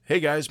Hey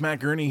guys,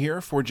 Matt Gurney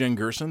here for Jen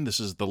Gerson. This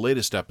is the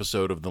latest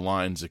episode of the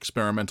Lines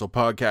Experimental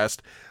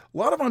Podcast. A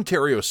lot of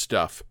Ontario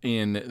stuff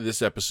in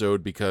this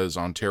episode because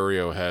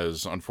Ontario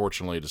has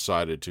unfortunately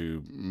decided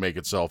to make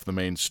itself the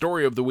main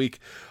story of the week.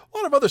 A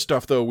lot of other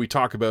stuff, though, we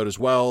talk about as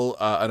well.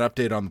 An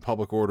update on the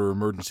Public Order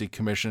Emergency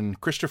Commission.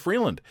 Chrystia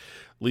Freeland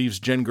leaves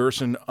Jen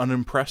Gerson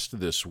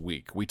unimpressed this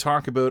week. We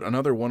talk about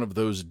another one of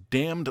those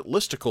damned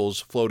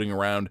listicles floating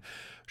around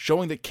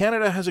showing that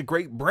Canada has a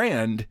great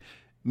brand.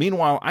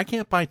 Meanwhile, I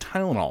can't buy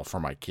Tylenol for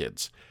my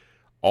kids.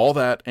 All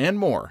that and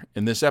more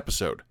in this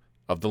episode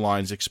of the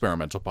Lines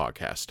Experimental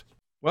Podcast.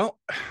 Well,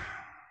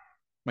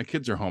 my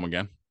kids are home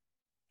again.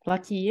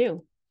 Lucky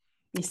you.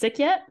 You sick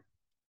yet?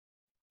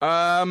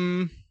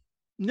 No,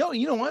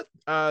 you know what?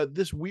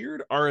 This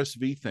weird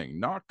RSV thing,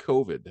 not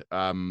COVID,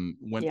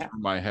 went through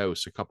my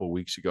house a couple of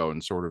weeks ago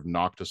and sort of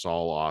knocked us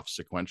all off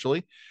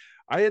sequentially.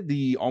 I had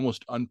the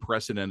almost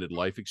unprecedented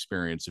life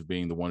experience of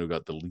being the one who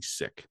got the least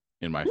sick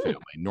in my family.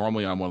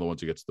 Normally, I'm one of the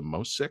ones who gets the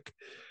most sick.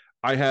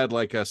 I had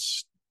like a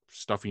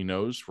stuffy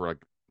nose for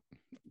like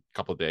a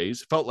couple of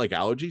days. It felt like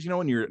allergies,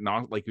 when you're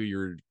not like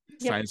your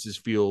sinuses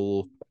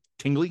feel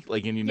tingly,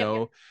 like, and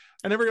I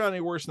never got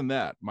any worse than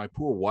that. My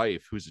poor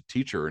wife, who's a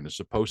teacher and is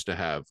supposed to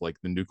have like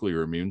the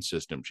nuclear immune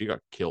system, she got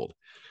killed.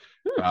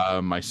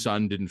 My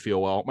son didn't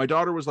feel well. My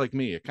daughter was like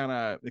me. It kind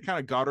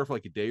of got her for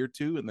like a day or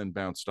two and then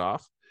bounced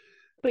off.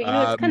 But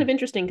it's kind of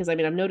interesting because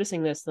I'm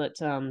noticing this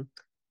that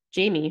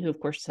Jamie, who of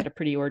course had a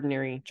pretty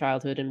ordinary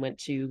childhood and went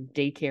to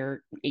daycare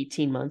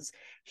 18 months,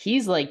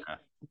 he's like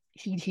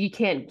he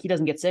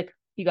doesn't get sick.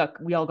 We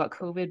all got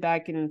COVID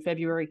back in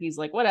February. He's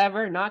like,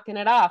 whatever, knocking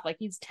it off. Like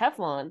he's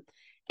Teflon.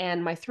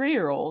 And my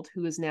 3-year-old,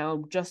 who is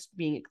now just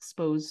being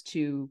exposed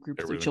to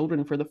groups of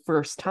children for the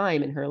first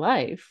time in her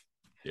life.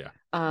 Yeah.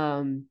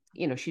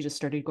 She just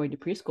started going to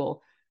preschool.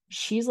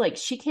 She's like,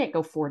 she can't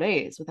go 4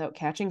 days without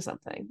catching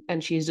something.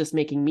 And she's just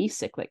making me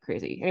sick like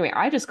crazy. Anyway,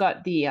 I just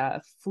got the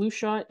flu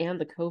shot and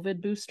the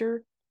COVID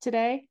booster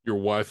today. Your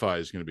Wi-Fi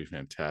is going to be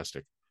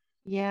fantastic.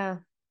 Yeah.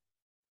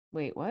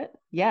 Wait, what?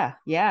 Yeah.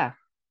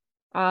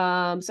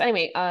 So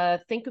anyway,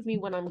 think of me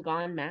when I'm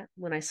gone, Matt,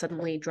 when I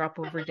suddenly drop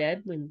over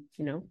dead, when,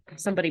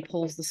 somebody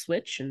pulls the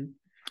switch. And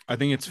I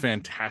think it's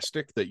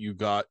fantastic that you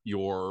got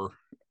your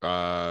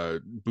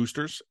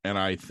boosters. And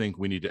I think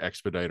we need to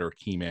expedite our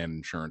Keyman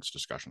insurance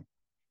discussion.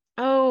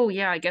 Oh,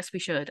 yeah, I guess we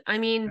should. I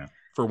mean,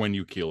 for when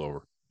you keel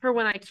over. For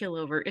when I keel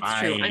over, it's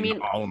true. I mean,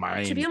 all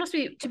mine. To be honest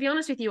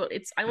with you,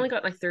 I only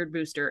got my 3rd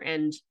booster,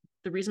 and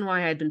the reason why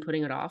I had been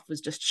putting it off was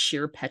just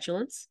sheer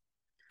petulance.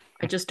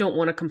 I just don't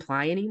want to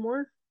comply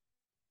anymore.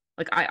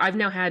 Like I've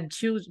now had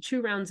two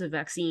rounds of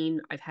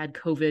vaccine. I've had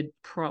COVID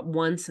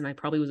once, and I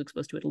probably was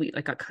exposed to it.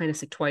 I got kind of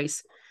sick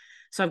twice,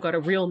 so I've got a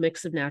real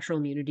mix of natural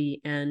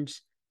immunity and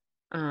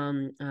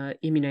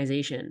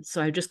immunization.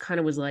 So I just kind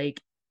of was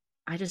like,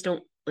 I just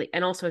don't like.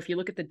 And also, if you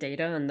look at the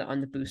data on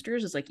the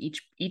boosters, it's like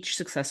each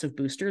successive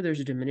booster,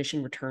 there's a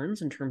diminishing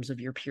returns in terms of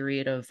your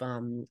period of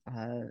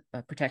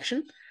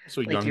protection.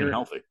 So young and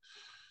healthy.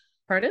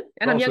 Pardon?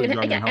 And I'm young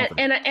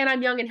and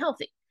I'm young and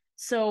healthy.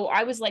 So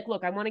I was like,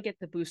 look, I want to get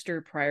the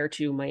booster prior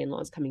to my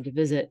in-laws coming to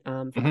visit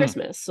for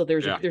Christmas. So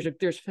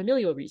there's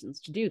familial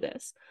reasons to do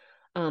this.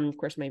 Of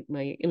course,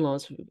 my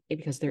in-laws,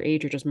 because their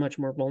age, are just much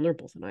more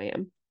vulnerable than I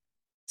am.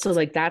 So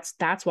like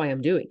that's why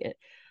I'm doing it.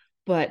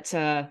 But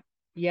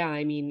yeah,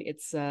 I mean,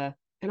 it's and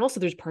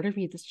also there's part of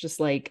me that's just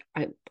like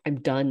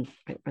I'm done.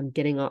 I'm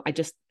getting off. I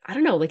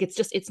don't know. Like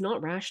it's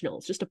not rational.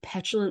 It's just a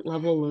petulant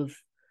level of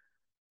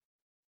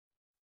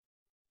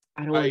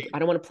I don't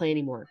want to play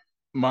anymore.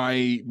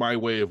 My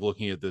way of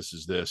looking at this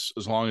is this: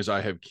 as long as I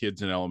have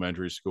kids in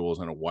elementary schools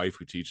and a wife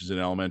who teaches in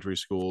elementary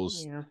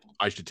schools,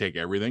 I should take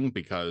everything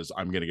because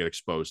I'm going to get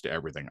exposed to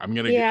everything. I'm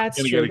going to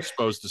get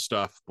exposed to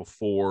stuff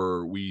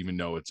before we even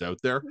know it's out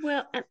there.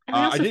 Well, and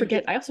I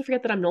also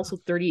forget that I'm also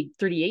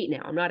 38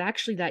 now. I'm not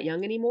actually that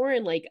young anymore.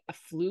 And like a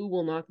flu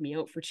will knock me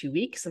out for 2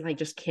 weeks, and I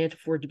just can't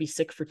afford to be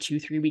sick for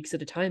 2-3 weeks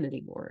at a time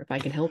anymore if I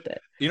can help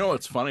it.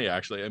 It's funny,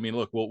 actually. I mean,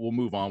 look, we'll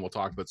move on. We'll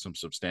talk about some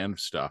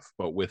substantive stuff,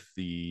 but with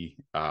the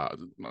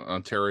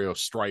Ontario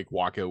strike,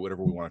 walkout,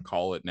 whatever we want to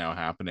call it, now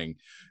happening,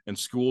 and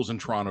schools in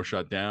Toronto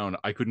shut down,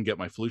 I couldn't get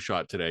my flu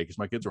shot today because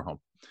my kids were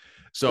home.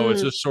 So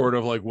it's just sort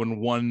of like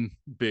when one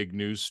big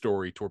news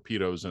story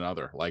torpedoes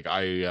another. Like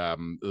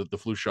the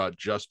flu shot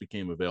just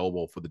became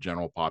available for the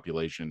general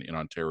population in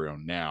Ontario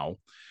now.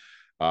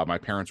 My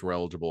parents were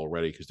eligible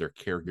already because they're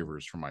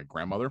caregivers for my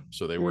grandmother,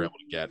 so they were able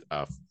to get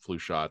flu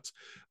shots.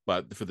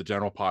 But for the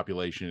general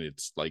population,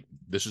 it's like,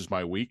 this is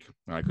my week,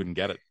 and I couldn't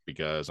get it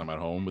because I'm at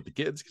home with the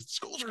kids because the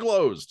schools are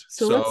closed.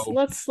 So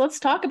let's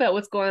talk about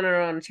what's going on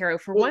in Ontario.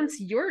 For once,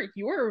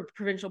 your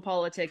provincial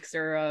politics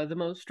are the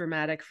most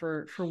dramatic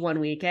for 1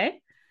 week, eh?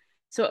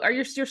 So are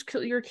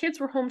your kids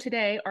were home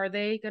today? Are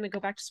they going to go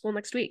back to school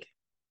next week?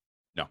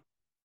 No.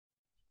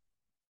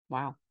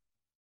 Wow.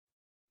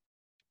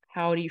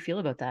 How do you feel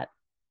about that?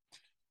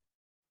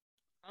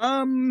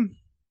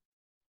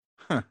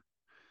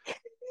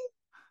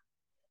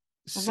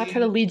 I'm not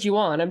trying to lead you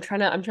on. I'm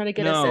trying to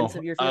get a sense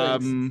of your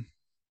feelings.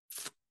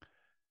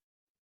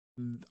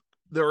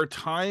 there are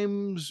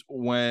times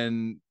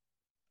when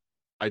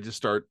I just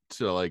start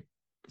to like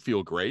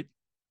feel great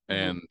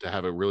and to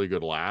have a really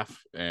good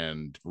laugh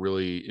and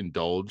really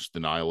indulge the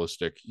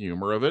nihilistic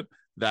humor of it.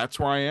 That's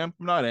where I am.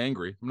 I'm not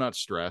angry. I'm not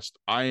stressed.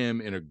 I am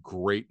in a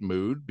great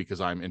mood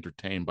because I'm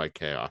entertained by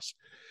chaos.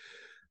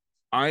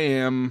 I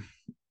am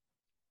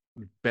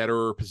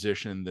better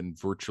positioned than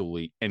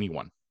virtually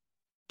anyone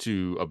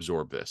to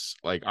absorb this.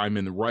 Like I'm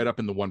right up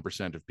in the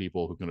 1% of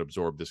people who can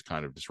absorb this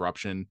kind of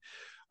disruption.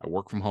 I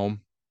work from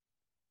home.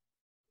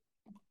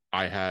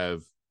 I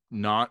have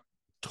not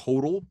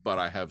total, but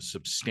I have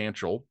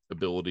substantial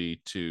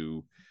ability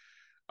to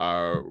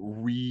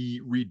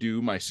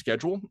redo my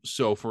schedule.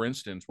 So for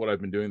instance, what I've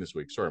been doing this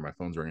week, sorry, my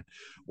phone's ringing.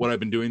 What I've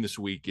been doing this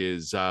week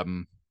is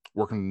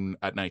working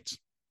at nights.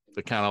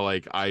 The kind of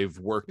like I've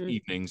worked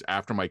evenings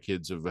after my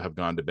kids have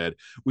gone to bed.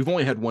 We've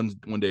only had one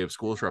day of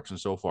school disruption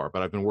so far,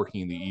 but I've been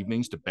working in the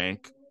evenings to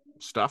bank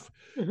stuff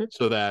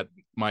so that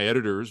my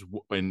editors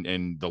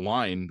and the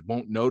line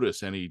won't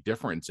notice any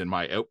difference in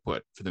my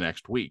output for the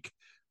next week.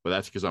 But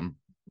that's because I'm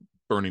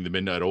burning the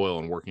midnight oil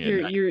and working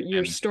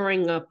you're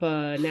storing up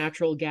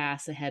natural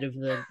gas ahead of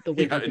the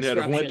winter ahead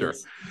of winter.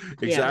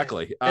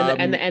 Exactly.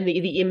 And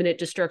the imminent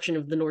destruction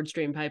of the Nord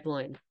Stream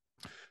pipeline.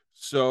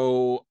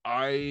 So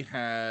I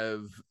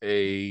have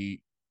a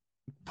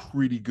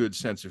pretty good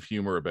sense of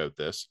humor about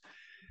this,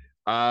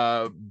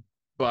 but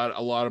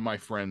a lot of my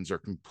friends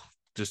are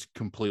just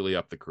completely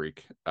up the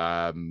creek.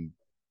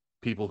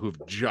 People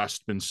who've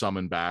just been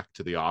summoned back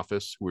to the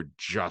office, who are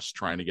just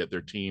trying to get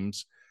their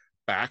teams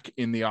back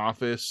in the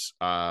office.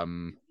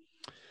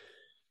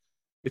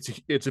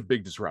 It's a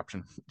big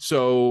disruption.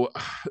 So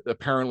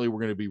apparently we're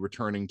going to be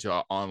returning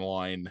to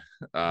online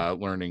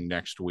learning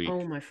next week.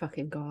 Oh my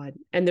fucking God.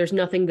 And there's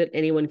nothing that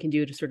anyone can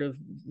do to sort of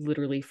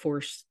literally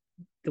force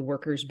the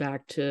workers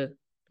back through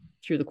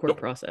the court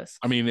process.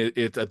 I mean,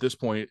 it's at this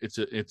point, it's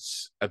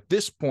at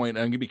this point,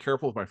 I'm going to be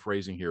careful with my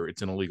phrasing here.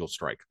 It's an illegal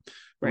strike.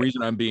 The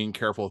reason I'm being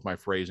careful with my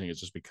phrasing is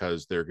just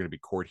because there are going to be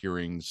court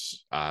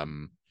hearings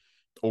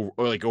over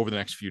the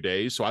next few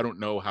days. So I don't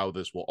know how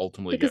this will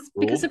ultimately get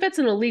ruled. Because if it's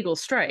an illegal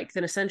strike,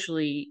 then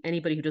essentially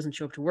anybody who doesn't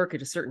show up to work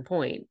at a certain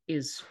point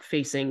is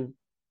facing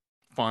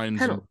fines,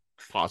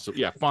 fines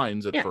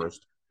at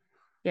first.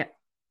 Yeah.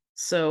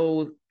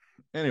 So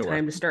anyway,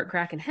 time to start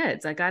cracking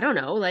heads. Like, I don't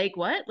know, like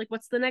what? Like,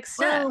 what's the next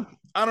step? Well,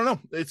 I don't know.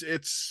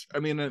 It's. I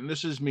mean, and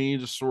this is me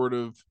just sort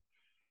of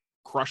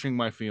crushing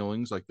my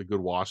feelings like the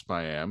good wasp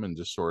I am, and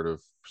just sort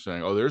of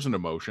saying, "Oh, there's an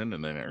emotion,"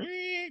 and then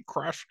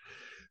crush.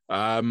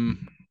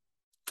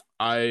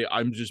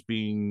 I'm just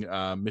being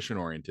mission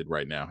oriented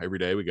right now. Every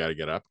day we got to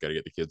get up, got to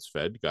get the kids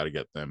fed, got to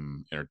get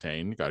them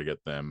entertained, got to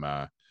get them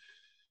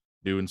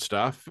doing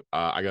stuff.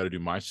 I got to do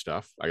my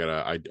stuff.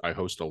 I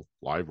host a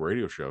live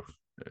radio show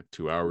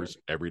 2 hours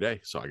every day.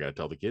 So I got to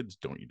tell the kids,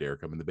 don't you dare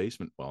come in the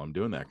basement while I'm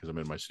doing that because I'm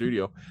in my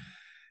studio.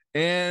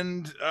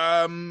 And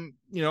my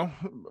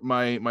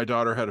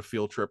daughter had a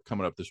field trip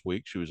coming up this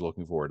week. She was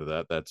looking forward to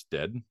that. That's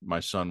dead. My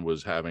son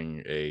was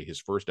having his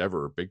first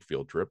ever big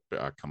field trip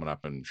coming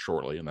up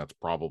shortly, and that's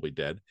probably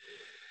dead.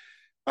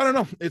 I don't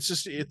know.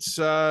 It's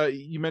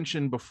you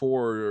mentioned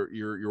before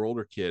your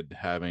older kid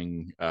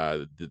having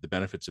the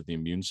benefits of the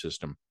immune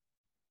system.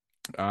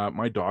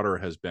 My daughter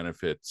has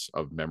benefits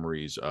of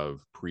memories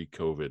of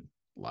pre-COVID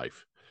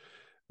life.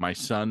 My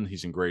son,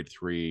 he's in grade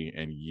 3,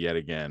 and yet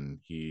again,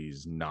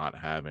 he's not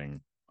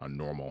having a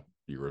normal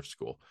year of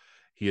school.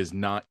 He has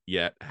not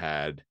yet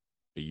had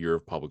a year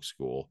of public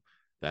school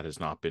that has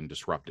not been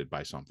disrupted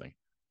by something.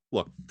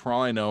 Look, for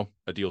all I know,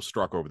 a deal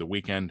struck over the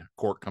weekend.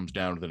 Court comes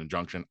down with an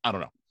injunction. I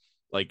don't know.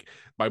 Like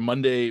by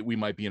Monday, we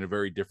might be in a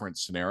very different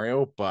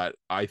scenario, but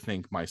I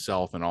think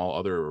myself and all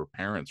other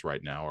parents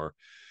right now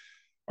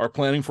are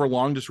planning for a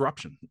long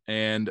disruption.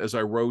 And as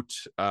I wrote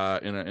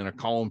in a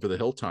column for the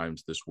Hill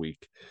Times this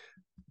week,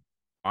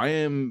 I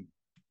am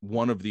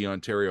one of the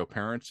Ontario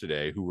parents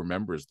today who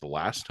remembers the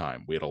last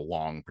time we had a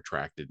long,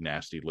 protracted,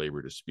 nasty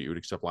labor dispute,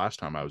 except last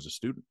time I was a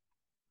student.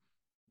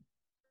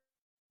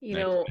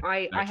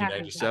 I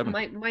have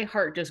my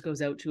heart just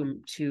goes out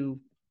to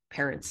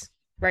parents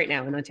right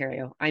now in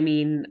Ontario. I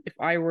mean, if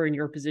I were in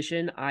your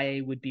position,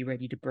 I would be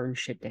ready to burn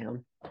shit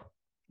down.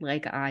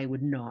 Like, I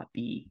would not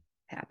be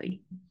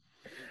happy.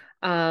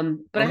 But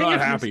I'm not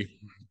happy.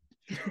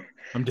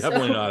 I'm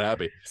definitely not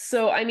happy.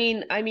 So, I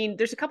mean,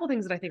 there's a couple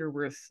things that I think are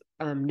worth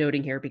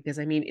noting here, because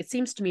I mean, it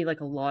seems to me like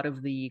a lot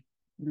of the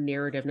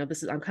narrative. Now,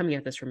 I'm coming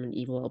at this from an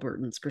evil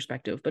Albertan's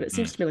perspective, but it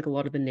seems to me like a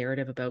lot of the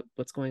narrative about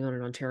what's going on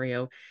in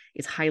Ontario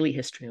is highly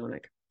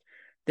histrionic.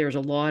 There's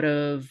a lot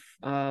of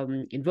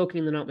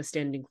invoking the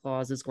notwithstanding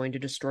clause is going to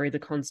destroy the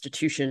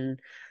Constitution.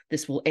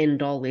 This will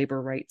end all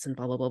labor rights and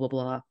blah, blah, blah, blah,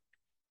 blah.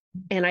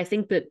 And I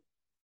think that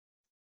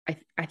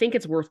I think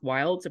it's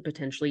worthwhile to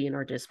potentially in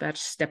our dispatch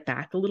step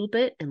back a little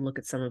bit and look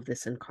at some of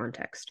this in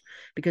context,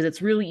 because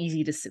it's really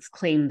easy to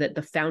claim that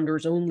the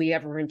founders only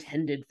ever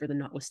intended for the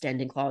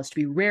notwithstanding clause to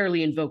be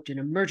rarely invoked in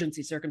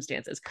emergency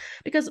circumstances,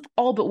 because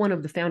all but one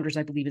of the founders,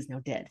 I believe, is now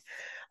dead.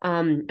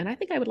 And I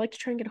think I would like to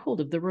try and get a hold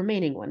of the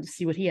remaining one to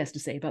see what he has to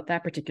say about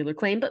that particular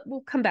claim, but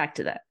we'll come back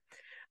to that.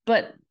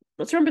 But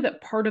Let's remember that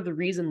part of the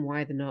reason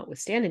why the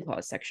notwithstanding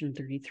clause, section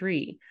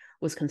 33,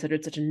 was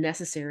considered such a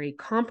necessary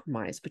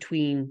compromise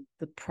between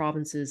the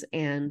provinces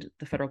and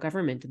the federal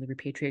government in the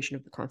repatriation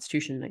of the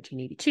Constitution in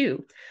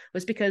 1982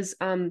 was because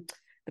the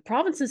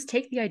provinces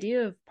take the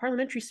idea of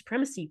parliamentary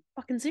supremacy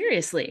fucking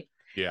seriously.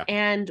 Yeah.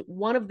 And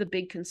one of the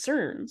big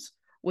concerns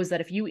was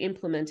that if you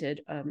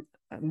implemented a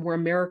more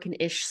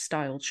American-ish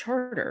style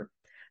charter,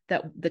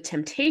 that the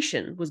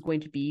temptation was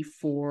going to be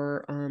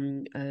for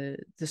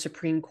the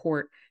Supreme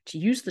Court to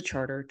use the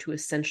charter to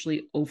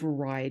essentially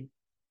override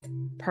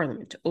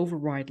Parliament, to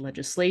override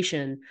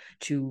legislation,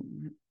 to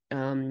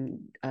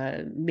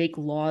make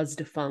laws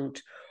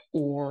defunct,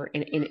 or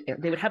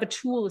they would have a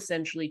tool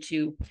essentially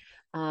to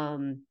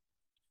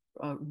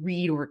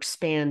read or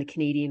expand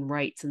Canadian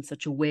rights in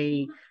such a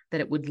way that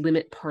it would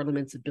limit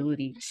Parliament's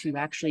ability to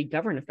actually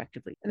govern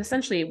effectively. And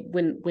essentially,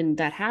 when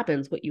that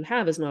happens, what you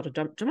have is not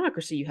a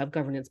democracy. You have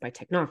governance by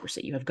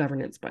technocracy. You have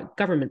governance by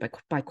government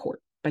by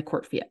court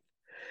fiat,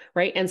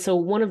 right? And so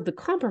one of the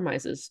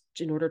compromises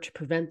in order to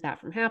prevent that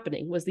from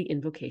happening was the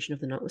invocation of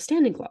the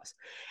notwithstanding clause.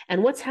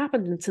 And what's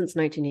happened since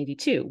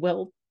 1982?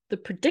 Well, the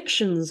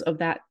predictions of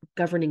that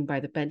governing by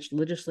the bench,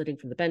 legislating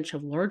from the bench,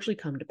 have largely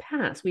come to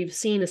pass. We've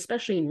seen,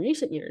 especially in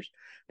recent years,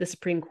 the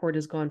Supreme Court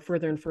has gone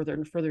further and further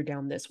and further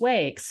down this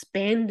way,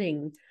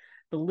 expanding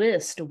the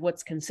list of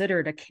what's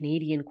considered a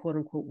Canadian quote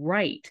unquote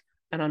right,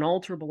 an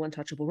unalterable,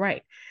 untouchable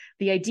right.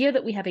 The idea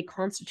that we have a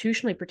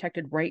constitutionally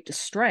protected right to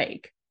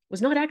strike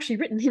was not actually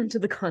written into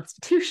the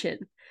Constitution.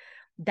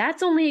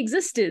 That's only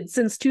existed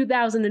since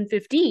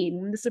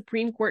 2015, when the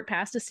Supreme Court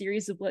passed a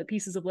series of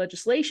pieces of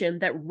legislation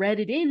that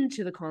read it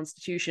into the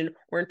Constitution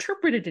or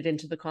interpreted it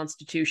into the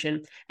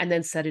Constitution and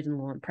then set it in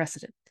law and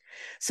precedent.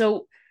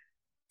 So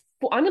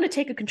I'm going to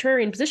take a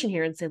contrarian position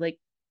here and say, like,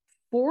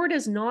 Ford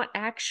is not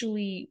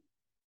actually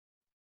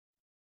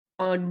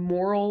on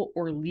moral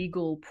or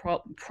legal,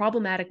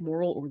 problematic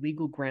moral or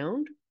legal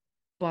ground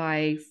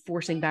by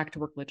forcing back to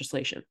work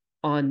legislation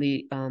on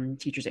the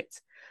teachers'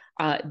 aides.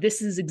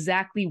 This is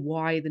exactly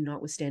why the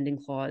notwithstanding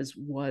clause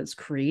was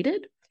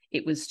created.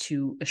 It was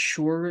to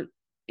assure,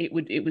 it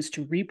was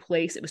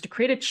to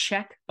create a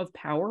check of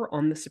power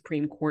on the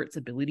Supreme Court's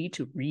ability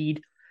to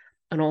read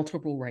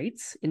unalterable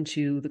rights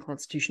into the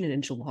Constitution and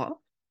into law.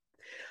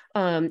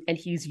 And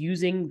he's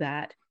using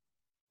that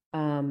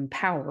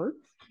power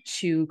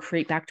to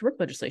create back to work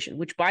legislation,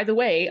 which, by the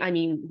way, I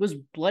mean, was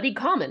bloody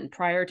common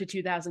prior to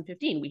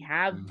 2015. We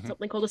have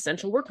something called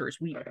essential workers.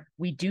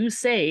 We do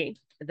say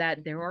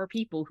that there are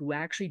people who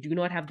actually do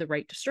not have the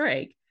right to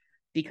strike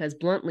because,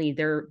 bluntly,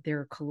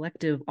 their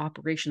collective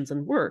operations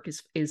and work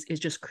is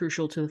just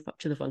crucial to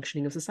the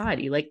functioning of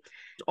society. Like,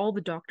 all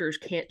the doctors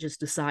can't just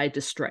decide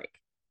to strike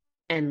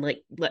and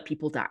like let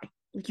people die.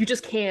 Like, you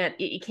just can't.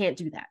 You can't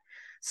do that.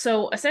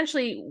 So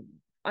essentially,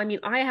 I mean,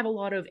 I have a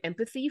lot of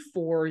empathy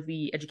for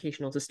the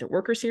educational assistant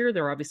workers here.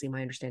 They're obviously,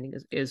 my understanding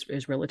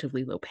is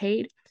relatively low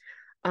paid.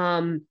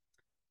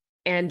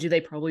 And do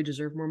they probably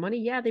deserve more money?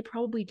 Yeah, they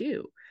probably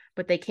do.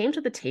 But they came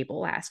to the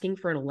table asking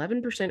for an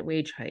 11%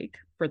 wage hike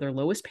for their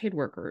lowest paid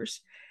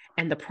workers.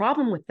 And the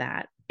problem with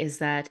that is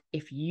that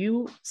if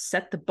you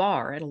set the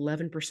bar at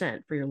 11%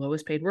 for your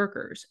lowest paid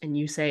workers and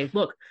you say,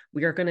 look,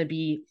 we are going to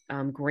be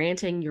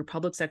granting your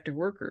public sector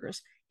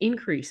workers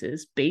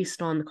increases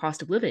based on the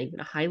cost of living in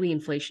a highly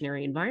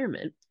inflationary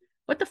environment,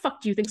 what the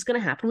fuck do you think is going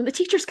to happen when the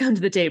teachers come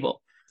to the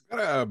table?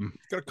 Got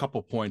a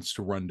couple points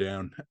to run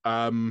down.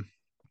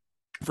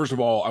 First of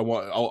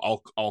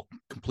all, I'll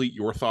complete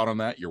your thought on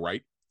that. You're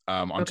right.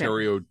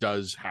 Ontario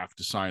does have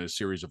to sign a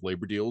series of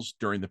labor deals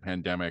during the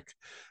pandemic.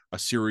 A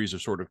series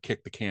of sort of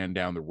kick the can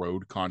down the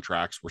road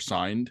contracts were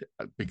signed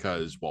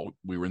because, well,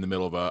 we were in the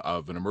middle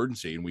of an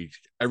emergency and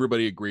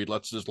everybody agreed,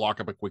 let's just lock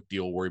up a quick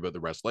deal, worry about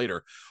the rest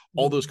later.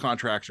 All those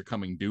contracts are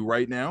coming due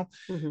right now.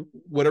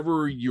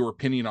 Whatever your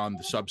opinion on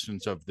the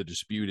substance of the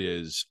dispute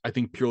is, I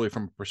think purely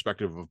from a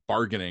perspective of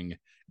bargaining,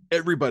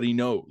 everybody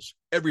knows,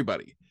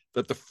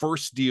 that the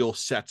first deal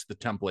sets the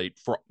template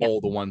for all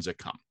the ones that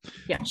come.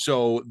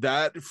 So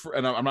that,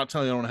 and I'm not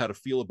telling you I don't know how to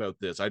feel about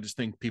this. I just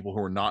think people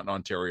who are not in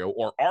Ontario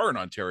or are in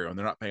Ontario and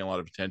they're not paying a lot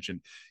of attention,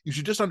 you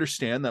should just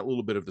understand that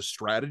little bit of the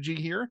strategy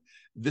here.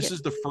 This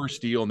is the first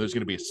deal, and there's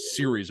going to be a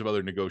series of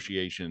other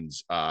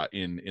negotiations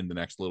in the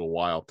next little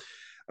while.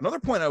 Another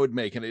point I would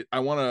make, and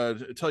I want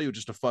to tell you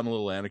just a fun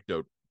little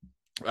anecdote.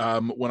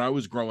 When I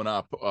was growing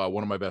up,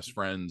 one of my best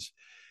friends,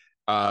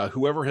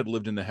 whoever had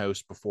lived in the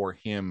house before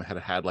him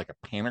had like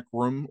a panic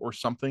room or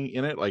something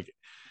in it,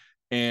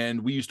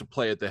 and we used to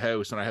play at the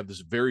house. And I have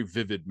this very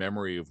vivid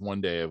memory of one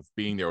day of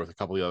being there with a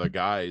couple of the other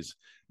guys,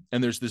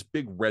 and there's this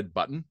big red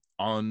button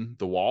on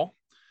the wall,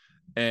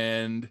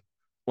 and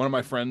one of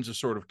my friends just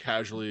sort of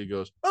casually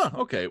goes, oh,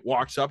 okay,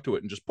 walks up to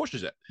it and just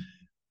pushes it.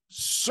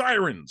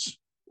 Sirens.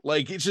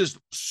 Like, it's just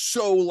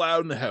so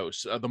loud in the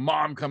house. The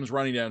mom comes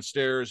running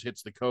downstairs,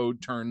 hits the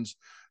code, turns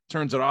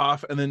it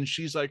off, and then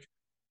she's like,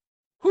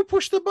 who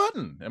pushed the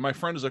button? And my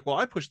friend is like, well,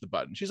 I pushed the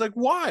button. She's like,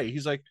 why?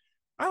 He's like,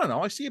 I don't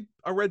know. I see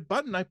a red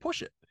button. I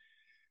push it.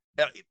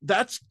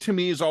 That's, to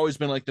me, has always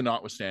been like the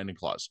notwithstanding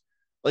clause.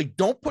 Like,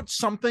 don't put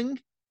something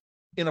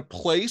in a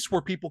place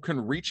where people can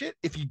reach it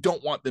if you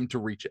don't want them to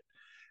reach it.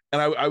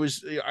 And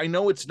I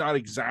know it's not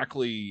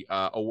exactly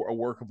a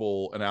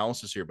workable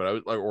analysis here, but I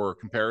was or a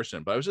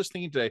comparison, but I was just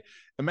thinking today,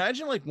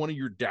 imagine like one of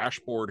your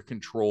dashboard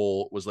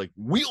control was like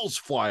wheels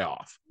fly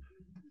off,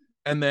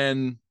 and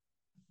then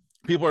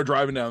people are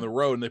driving down the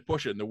road and they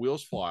push it and the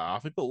wheels fly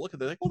off. And people look at it,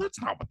 they're like, well,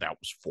 that's not what that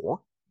was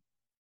for.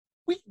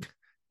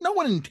 No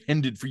one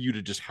intended for you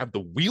to just have the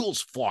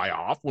wheels fly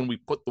off when we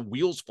put the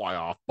wheels fly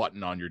off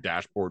button on your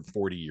dashboard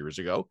 40 years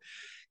ago.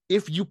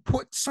 If you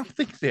put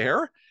something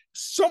there,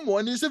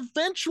 someone is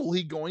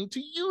eventually going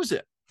to use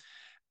it.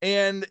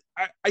 And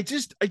I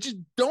just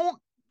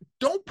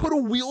don't put a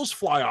wheels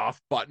fly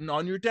off button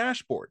on your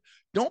dashboard.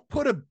 Don't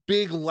put a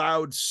big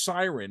loud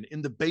siren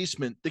in the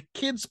basement the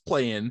kids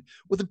play in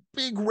with a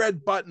big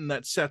red button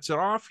that sets it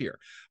off here.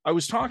 I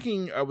was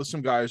talking with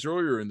some guys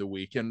earlier in the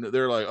week, and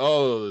they're like,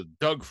 oh,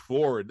 Doug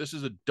Ford, this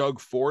is a Doug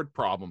Ford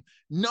problem.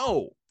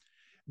 No,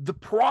 the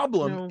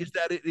problem is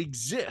that it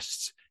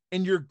exists.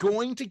 And you're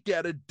going to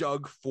get a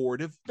Doug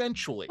Ford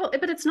eventually. Well,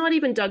 but it's not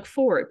even Doug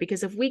Ford,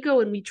 because if we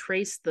go and we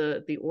trace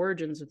the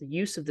origins of the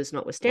use of this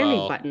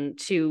notwithstanding button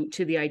to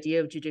the idea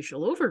of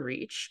judicial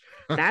overreach,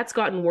 that's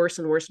gotten worse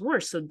and worse and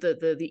worse. So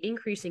the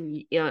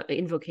increasing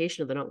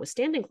invocation of the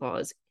notwithstanding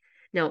clause.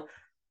 Now,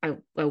 I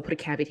will put a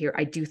caveat here.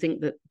 I do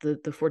think that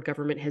the Ford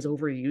government has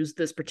overused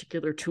this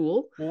particular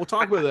tool. Well, we'll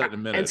talk about that in a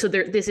minute. And so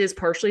this is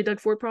partially a Doug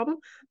Ford problem,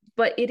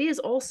 but it is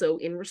also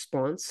in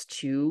response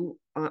to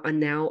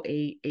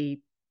a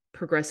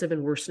progressive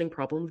and worsening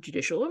problem of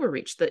judicial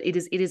overreach. That it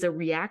is a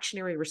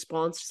reactionary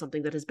response to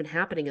something that has been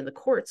happening in the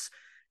courts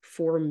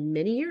for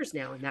many years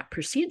now, and that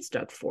precedes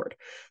Doug Ford.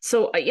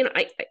 So I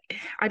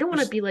don't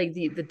want to be like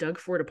the Doug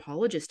Ford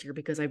apologist here,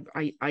 because I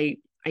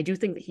do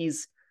think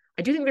that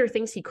I do think there are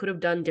things he could have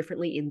done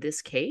differently in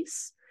this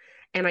case,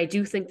 and I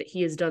do think that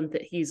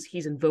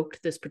he's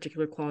invoked this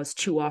particular clause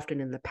too often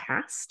in the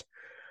past.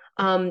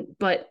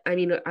 But I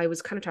mean, I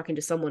was kind of talking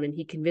to someone, and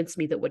he convinced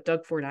me that what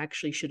Doug Ford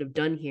actually should have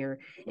done here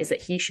is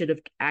that he should have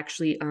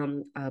actually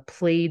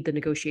played the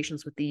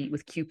negotiations with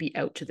CUPE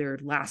out to their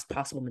last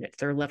possible minute,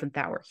 their 11th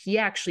hour. He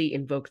actually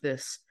invoked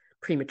this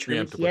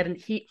prematurely.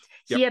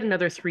 He had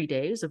another 3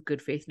 days of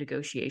good faith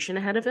negotiation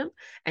ahead of him,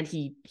 and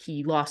he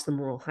lost the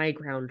moral high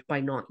ground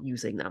by not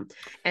using them,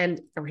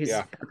 or his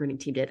bargaining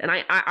team did. And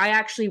I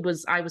actually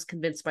was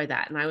convinced by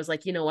that, and I was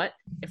like, you know what?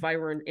 If I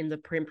were in the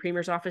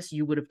Premier's office,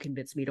 you would have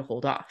convinced me to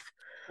hold off.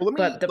 Well,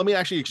 let me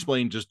actually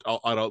explain.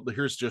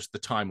 Here's just the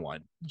timeline.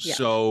 Yeah.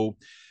 So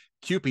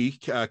CUPE,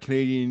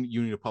 Canadian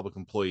Union of Public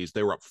Employees,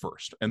 they were up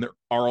first, and there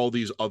are all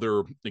these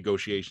other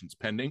negotiations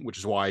pending, which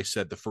is why I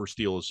said the first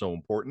deal is so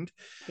important.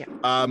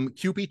 Yeah.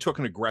 CUPE took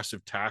an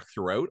aggressive tack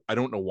throughout. I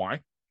don't know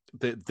why.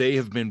 They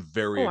have been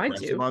very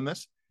aggressive on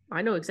this.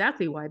 I know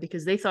exactly why,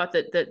 because they thought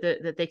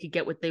that they could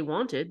get what they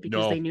wanted,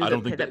 because they knew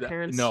that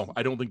parents. No,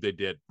 I don't think they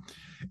did.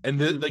 And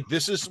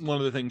this is one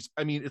of the things.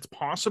 I mean, it's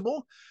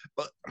possible,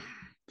 but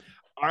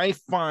I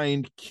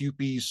find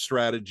CUPE's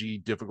strategy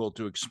difficult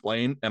to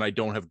explain, and I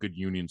don't have good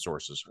union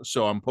sources.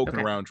 So I'm poking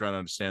around trying to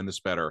understand this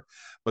better.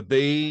 But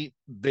they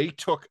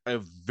took a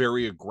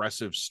very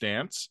aggressive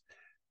stance,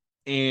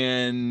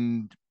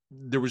 and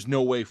there was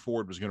no way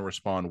Ford was going to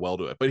respond well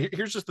to it. But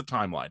here's just the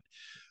timeline.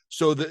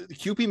 So the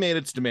CUPE made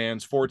its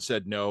demands. Ford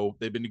said no.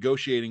 They've been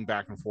negotiating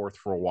back and forth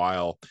for a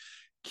while.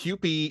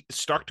 CUPE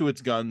stuck to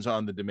its guns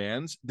on the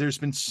demands. There's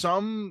been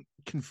some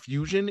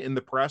confusion in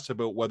the press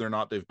about whether or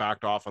not they've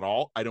backed off at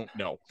all. I don't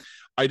know.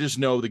 I just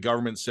know the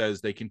government says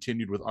they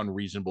continued with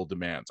unreasonable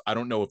demands. I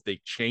don't know if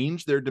they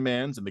changed their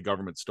demands and the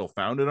government still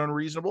found it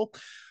unreasonable.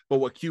 But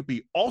what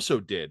CUPE also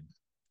did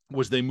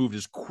was they moved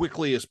as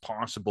quickly as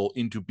possible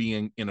into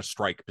being in a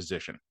strike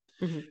position.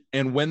 Mm-hmm.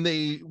 And when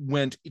they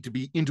went to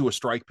be into a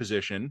strike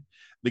position,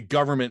 the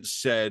government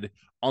said,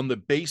 on the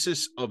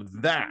basis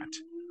of that,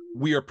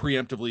 we are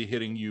preemptively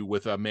hitting you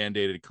with a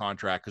mandated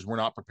contract because we're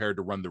not prepared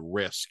to run the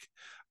risk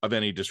of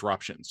any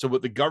disruption. So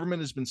what the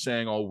government has been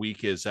saying all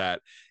week is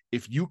that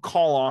if you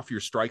call off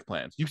your strike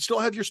plans, you still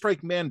have your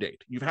strike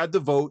mandate. You've had the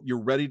vote, you're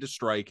ready to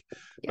strike.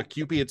 But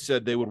CUPE had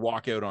said they would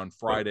walk out on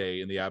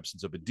Friday in the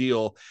absence of a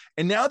deal.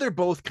 And now they're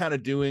both kind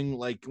of doing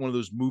like one of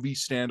those movie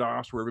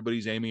standoffs where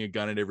everybody's aiming a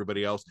gun at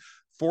everybody else.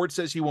 Ford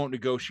says he won't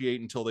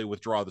negotiate until they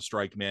withdraw the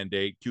strike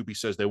mandate. CUPE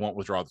says they won't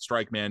withdraw the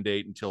strike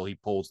mandate until he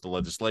pulls the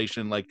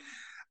legislation. Like,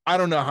 I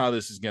don't know how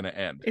this is going to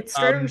end. It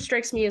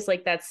strikes me as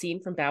like that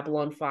scene from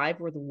Babylon 5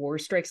 where the war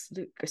starts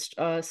between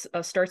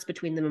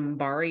the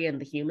Minbari and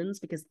the humans,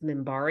 because the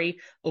Minbari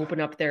open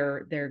up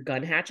their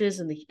gun hatches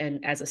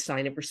and as a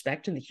sign of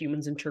respect, and the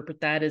humans interpret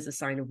that as a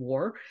sign of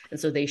war, and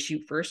so they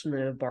shoot first and the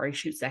Minbari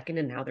shoot second,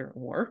 and now they're at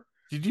war.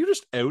 Did you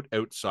just out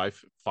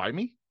sci-fi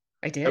me?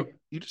 I did.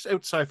 You just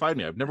out sci-fi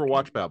me. I've never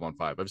watched Babylon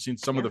 5. I've seen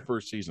some of the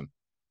first season.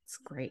 It's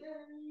great.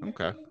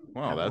 Okay.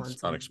 Wow,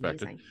 that's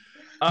unexpected. Amazing.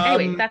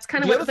 Anyway, that's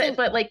kind of what,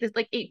 but like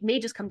it may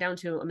just come down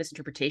to a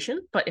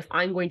misinterpretation. But if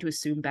I'm going to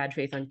assume bad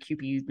faith on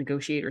CUPE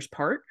negotiators'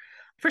 part,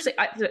 firstly,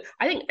 I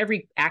think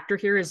every actor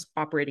here is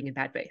operating in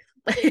bad faith.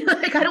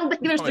 Like, I don't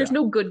think there's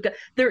no good guy.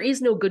 There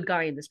is no good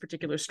guy in this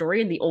particular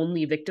story, and the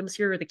only victims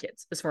here are the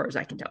kids, as far as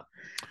I can tell.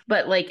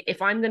 But like,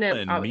 if I'm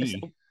gonna,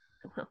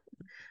 well,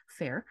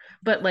 fair,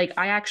 but like,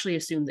 I actually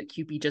assumed that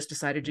CUPE just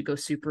decided to go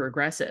super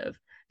aggressive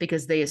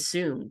because they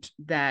assumed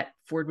that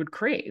Ford would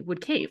cave,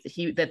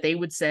 that they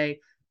would say,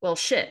 well,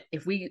 shit,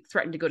 if we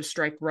threaten to go to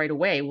strike right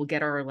away, we'll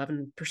get our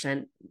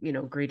 11%,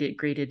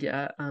 graded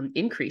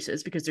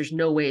increases, because there's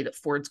no way that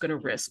Ford's going to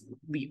risk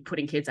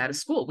putting kids out of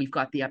school. We've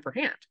got the upper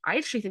hand. I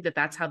actually think that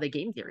that's how they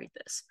game theory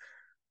this.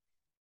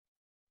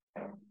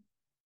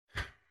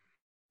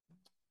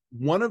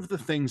 One of the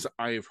things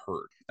I've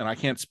heard, and I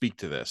can't speak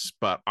to this,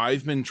 but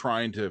I've been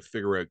trying to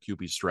figure out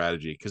CUPE's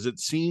strategy because it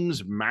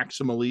seems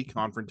maximally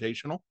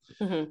confrontational.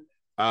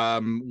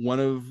 Mm-hmm. One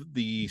of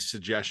the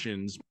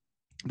suggestions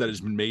that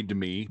has been made to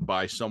me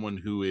by someone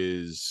who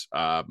is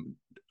a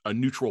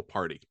neutral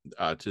party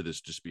to this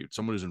dispute,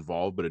 someone who's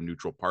involved but a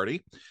neutral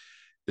party,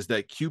 is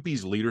that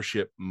CUPE's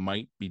leadership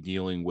might be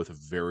dealing with a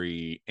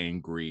very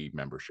angry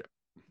membership.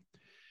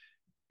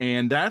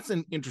 And that's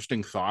an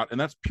interesting thought, and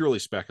that's purely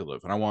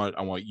speculative. And I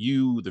want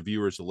you, the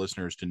viewers, the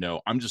listeners, to know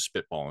I'm just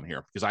spitballing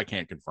here because I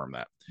can't confirm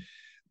that.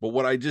 But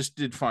what I just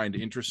did find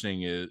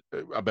interesting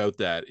about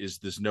that is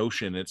this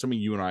notion, it's something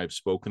you and I have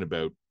spoken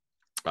about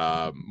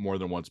more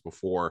than once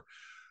before.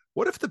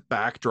 What if the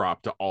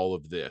backdrop to all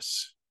of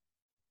this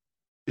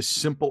is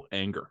simple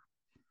anger?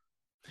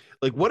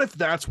 Like, what if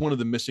that's one of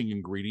the missing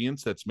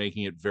ingredients that's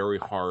making it very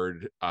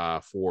hard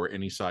for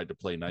any side to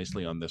play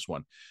nicely on this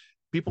one?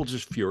 People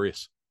just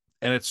furious.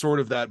 And it's sort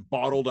of that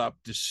bottled up,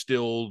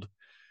 distilled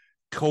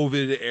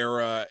COVID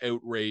era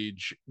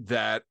outrage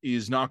that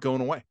is not going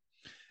away.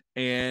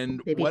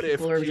 And maybe what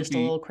people are just a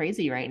little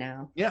crazy right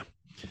now? Yeah.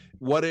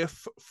 What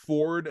if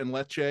Ford and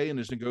Lecce and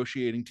his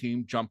negotiating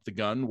team jumped the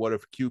gun? What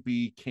if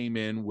CUPE came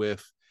in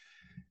with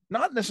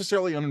not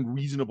necessarily an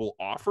unreasonable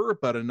offer,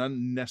 but an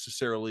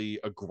unnecessarily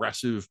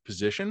aggressive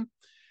position?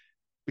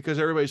 Because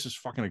everybody's just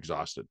fucking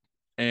exhausted.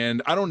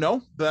 And I don't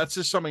know. That's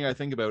just something I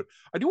think about.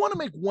 I do want to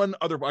make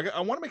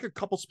I want to make a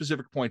couple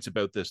specific points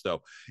about this,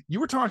 though. You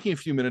were talking a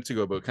few minutes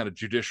ago about kind of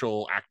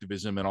judicial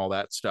activism and all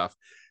that stuff.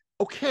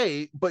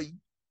 Okay, but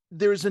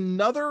there's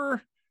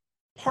another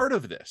part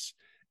of this.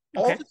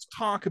 Okay. All this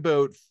talk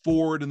about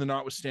Ford and the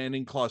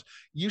notwithstanding clause,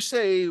 you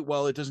say,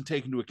 well, it doesn't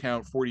take into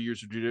account 40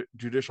 years of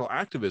judicial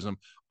activism.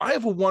 I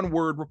have a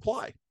one-word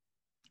reply.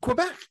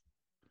 Quebec.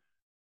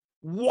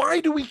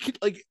 Why do we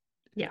like?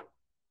 Yeah,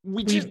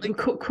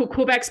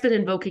 Quebec's been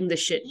invoking this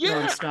shit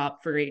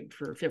nonstop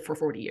for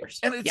 40 years,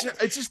 and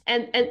it's just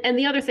and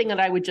the other thing that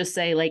I would just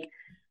say, like,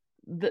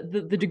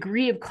 the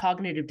degree of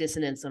cognitive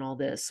dissonance in all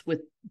this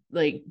with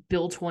like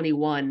Bill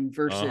 21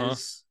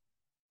 versus.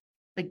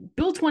 Like,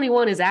 Bill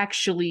 21 is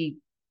actually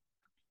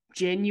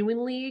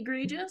genuinely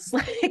egregious.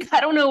 Like, I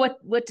don't know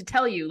what to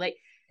tell you. Like,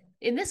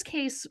 in this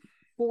case,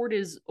 Ford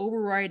is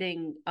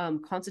overriding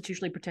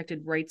constitutionally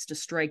protected rights to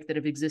strike that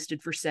have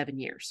existed for 7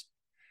 years.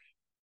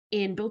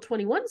 In Bill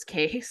 21's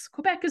case,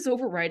 Quebec is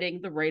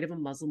overriding the right of a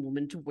Muslim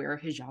woman to wear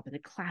a hijab in a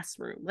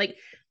classroom. Like,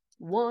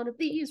 one of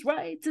these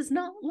rights is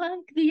not like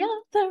the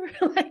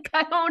other. Like,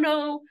 I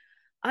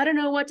don't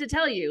know what to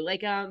tell you.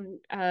 Like,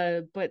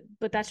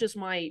 but that's just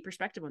my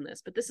perspective on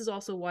this. But this is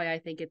also why I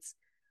think it's,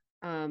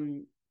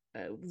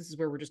 this is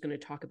where we're just going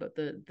to talk about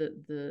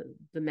the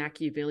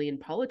Machiavellian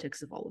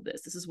politics of all of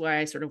this. This is why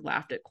I sort of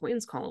laughed at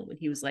Coyne's column when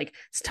he was like,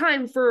 it's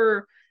time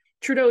for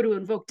Trudeau to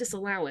invoke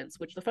disallowance,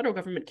 which the federal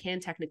government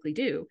can technically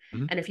do.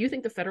 Mm-hmm. And if you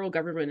think the federal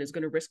government is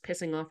going to risk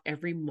pissing off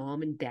every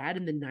mom and dad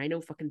in the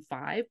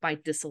 905 by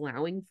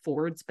disallowing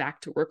Ford's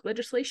back to work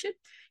legislation,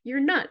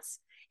 you're nuts.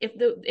 If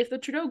the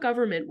Trudeau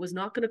government was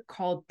not going to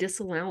call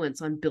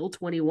disallowance on Bill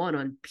 21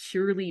 on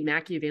purely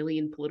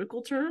Machiavellian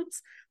political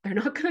terms, they're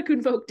not going to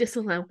invoke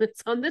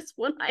disallowance on this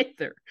one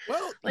either.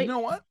 Well, like, you know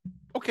what?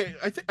 Okay,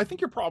 I think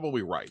you're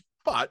probably right,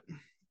 but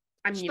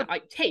I mean,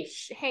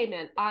 hey,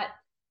 man,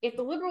 if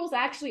the Liberals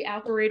actually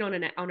operate on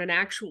an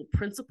actual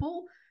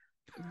principle,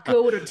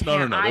 go to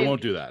town. No, they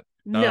won't do that.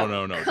 No.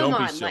 Don't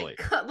be silly.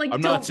 I'm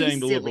not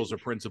saying the Liberals are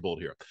principled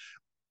here.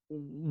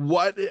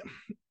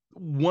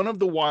 One of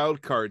the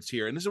wild cards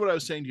here, and this is what I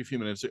was saying to you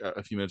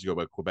a few minutes ago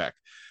about Quebec.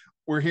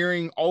 We're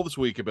hearing all this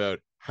week about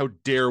how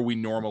dare we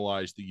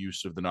normalize the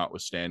use of the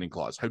notwithstanding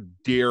clause? How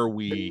dare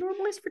we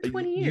normalize for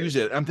 20 years use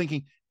it? I'm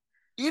thinking,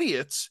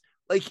 idiots,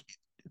 like,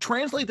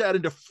 translate that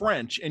into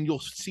French and you'll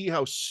see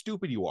how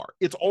stupid you are.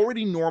 It's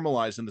already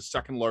normalized in the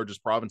second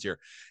largest province here.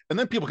 And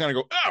then people kind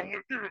of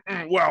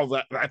go,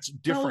 well, that's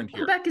different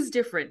here. Quebec is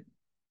different.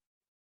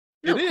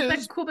 No,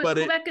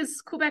 Quebec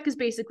is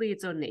basically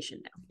its own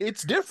nation now.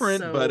 It's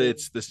different, but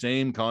it's the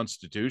same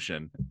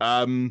constitution.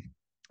 The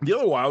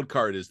other wild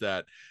card is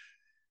that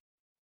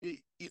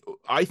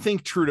I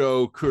think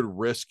Trudeau could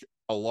risk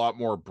a lot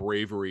more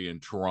bravery in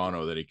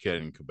Toronto than he can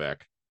in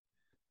Quebec.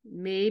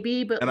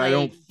 Maybe, but I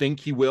don't think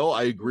he will.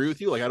 I agree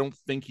with you. Like, I don't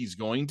think he's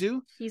going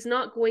to. He's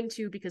not going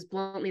to, because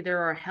bluntly, there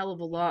are a hell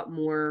of a lot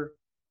more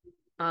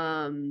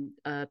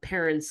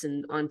parents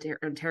in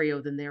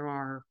Ontario than there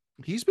are.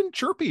 He's been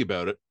chirpy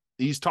about it.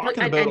 He's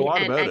talking about a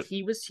lot about it.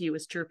 He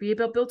was chirpy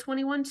about Bill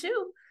 21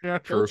 too. Yeah,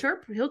 true.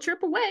 He'll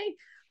chirp away.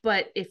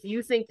 But if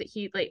you think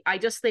that I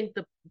just think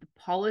the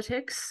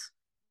politics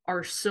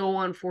are so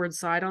on Ford's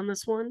side on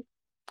this one.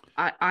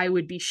 I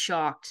would be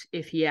shocked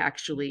if he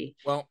actually.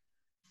 Well,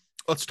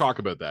 let's talk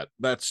about that.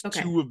 That's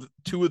okay.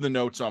 Two of the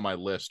notes on my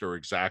list are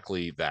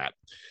exactly that.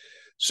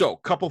 So,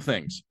 couple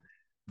things.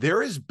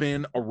 There has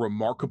been a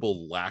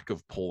remarkable lack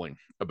of polling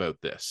about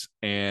this,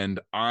 and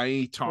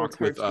I talked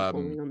with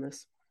on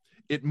this.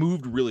 It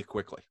moved really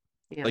quickly.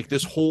 Yeah. Like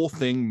this whole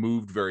thing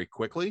moved very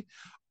quickly.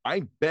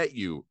 I bet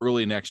you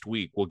early next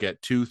week we'll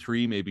get 2,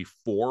 3, maybe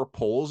 4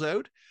 polls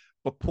out,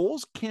 but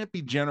polls can't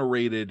be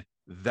generated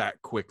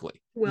that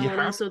quickly. Well,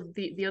 and also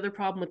the other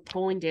problem with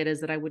polling data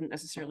is that I wouldn't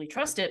necessarily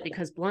trust it,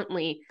 because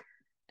bluntly,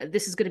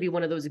 this is going to be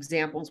one of those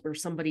examples where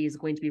somebody is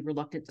going to be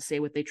reluctant to say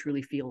what they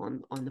truly feel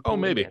on the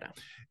polling data.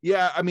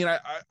 Yeah, I mean,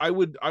 I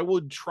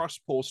would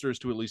trust pollsters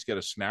to at least get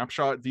a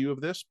snapshot view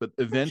of this, but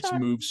events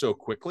move so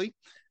quickly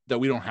that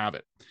we don't have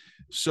it.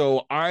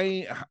 So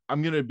I'm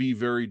going to be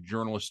very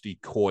journalisty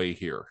coy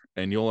here,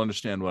 and you'll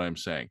understand what I'm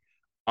saying.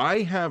 I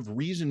have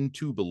reason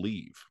to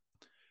believe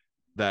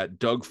that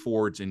Doug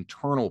Ford's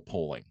internal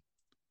polling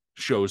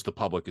shows the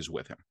public is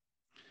with him.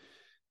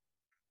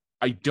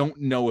 I don't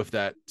know if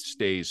that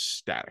stays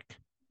static.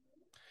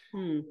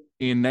 In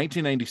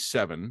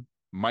 1997,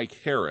 Mike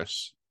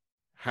Harris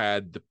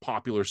had the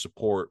popular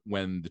support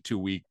when the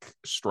 2-week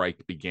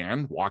strike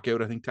began.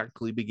 Walkout, I think,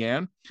 technically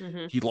began.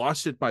 Mm-hmm. He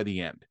lost it by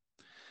the end.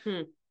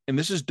 And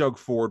this is Doug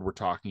Ford we're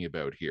talking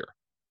about here.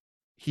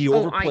 He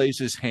overplays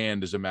his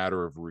hand as a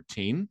matter of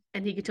routine.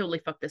 And he could totally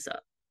fuck this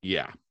up.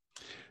 Yeah.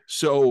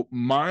 So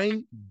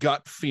my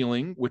gut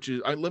feeling, which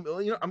is, let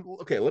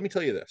me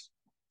tell you this.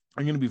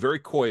 I'm going to be very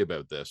coy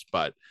about this,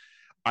 but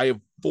I have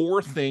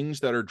 4 things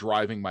that are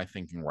driving my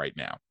thinking right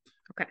now.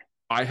 Okay.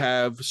 I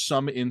have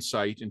some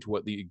insight into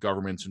what the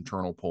government's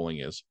internal polling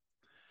is.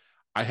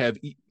 I have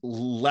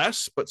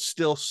less, but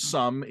still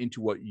some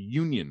into what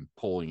union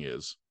polling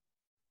is.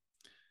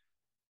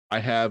 I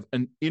have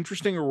an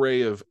interesting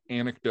array of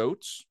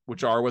anecdotes,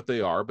 which are what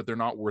they are, but they're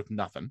not worth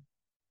nothing.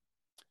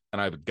 And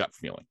I have a gut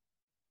feeling.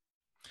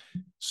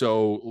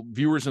 So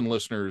viewers and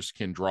listeners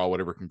can draw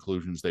whatever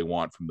conclusions they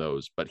want from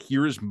those. But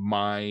here's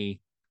my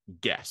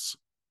guess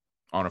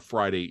on a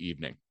Friday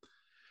evening.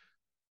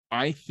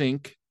 I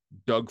think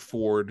Doug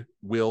Ford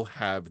will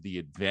have the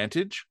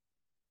advantage.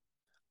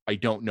 I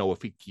don't know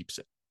if he keeps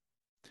it.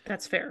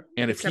 That's fair.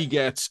 And if he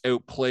gets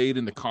outplayed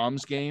in the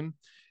comms game,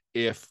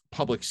 if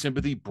public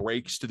sympathy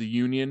breaks to the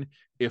union,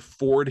 if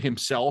Ford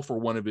himself or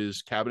one of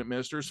his cabinet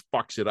ministers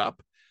fucks it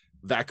up,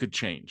 that could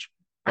change.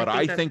 But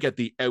I think at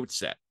the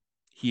outset,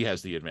 he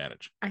has the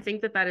advantage. I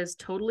think that is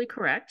totally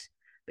correct.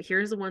 But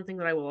here's the one thing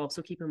that I will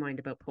also keep in mind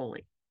about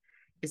polling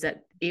is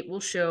that it will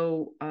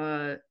show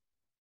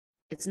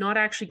it's not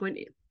actually going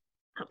to,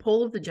 a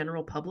poll of the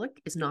general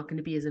public is not going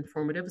to be as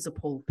informative as a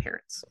poll of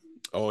parents.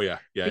 Oh, yeah.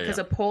 Because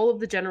a poll of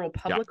the general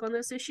public on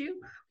this issue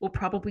will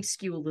probably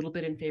skew a little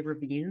bit in favor of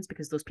the unions,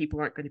 because those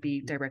people aren't going to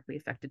be directly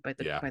affected by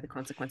the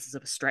consequences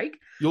of a strike.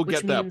 You'll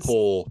get that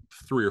poll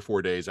 3 or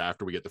 4 days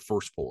after we get the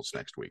first polls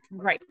next week.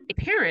 Right. The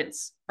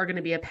parents are going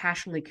to be a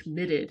passionately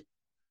committed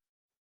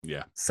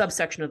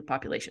subsection of the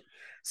population.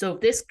 So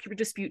if this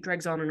dispute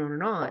drags on and on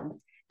and on,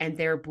 and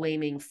they're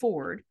blaming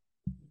Ford,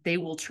 they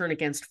will turn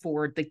against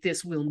Ford. Like,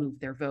 this will move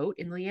their vote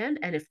in the end.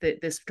 And if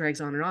this drags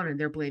on and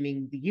they're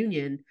blaming the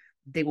union,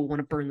 they will want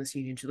to burn this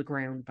union to the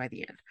ground by the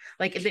end.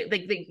 Like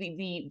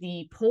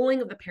the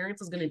polling of the parents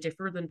is going to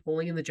differ than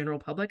polling in the general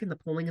public, and the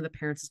polling of the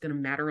parents is going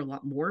to matter a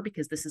lot more,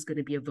 because this is going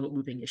to be a vote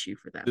moving issue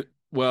for them.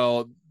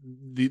 Well,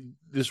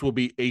 this will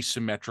be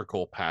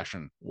asymmetrical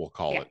passion, we'll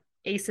call it.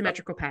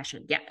 Asymmetrical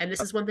passion. Yeah. And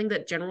this is one thing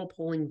that general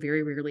polling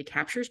very rarely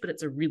captures, but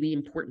it's a really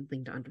important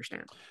thing to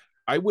understand.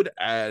 I would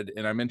add,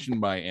 and I mentioned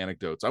my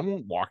anecdotes, I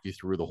won't walk you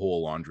through the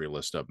whole laundry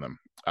list of them.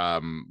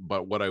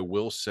 But what I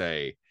will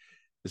say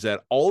is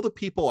that all the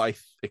people I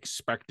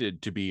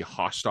expected to be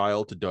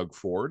hostile to Doug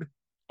Ford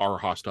are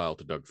hostile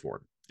to Doug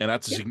Ford. And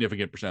that's a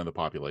significant percent of the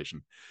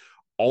population.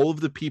 All of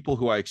the people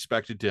who I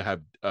expected to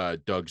have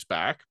Doug's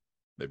back,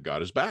 they've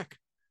got his back.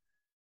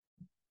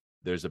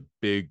 There's a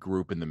big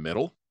group in the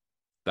middle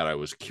that I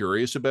was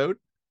curious about.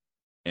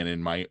 And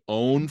in my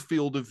own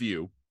field of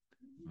view,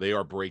 they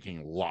are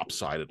breaking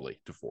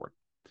lopsidedly to Ford.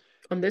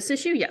 On this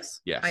issue,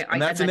 yes. Yes.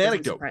 And that's an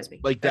anecdote.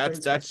 Like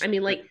that's I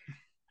mean, like,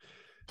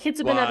 kids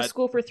have been out of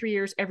school for 3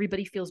 years.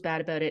 Everybody feels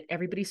bad about it.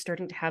 Everybody's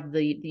starting to have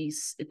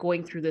these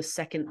going through the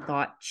second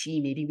thought, gee,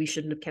 maybe we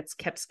shouldn't have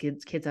kept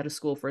kids out of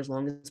school for as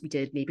long as we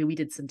did. Maybe we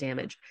did some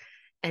damage.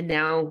 And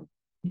now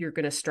you're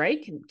going to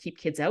strike and keep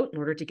kids out in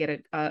order to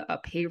get a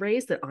pay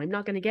raise that I'm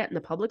not going to get in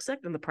the public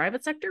sector, in the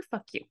private sector.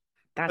 Fuck you.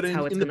 That's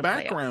how it's going to play out. In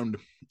the background,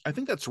 I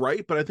think that's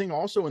right. But I think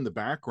also in the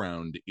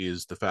background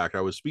is the fact, I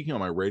was speaking on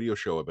my radio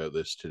show about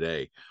this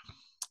today.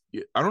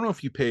 I don't know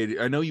if you paid,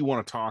 I know you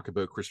want to talk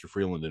about Chrystia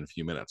Freeland in a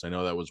few minutes. I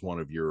know that was one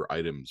of your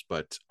items,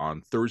 but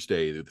on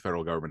Thursday, the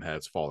federal government had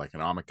its fall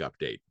economic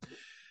update.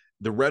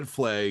 The red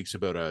flags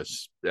about an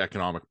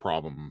economic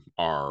problem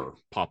are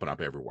popping up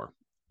everywhere.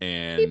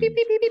 And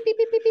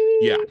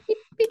yeah,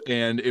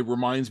 and it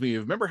reminds me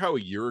of, remember how a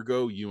year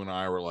ago you and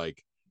I were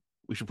like,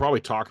 we should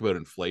probably talk about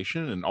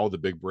inflation, and all the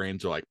big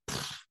brains are like,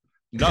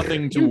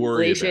 nothing to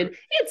worry about.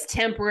 It's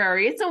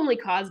temporary. It's only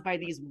caused by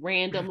these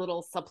random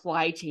little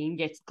supply chain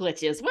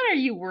glitches. What are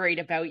you worried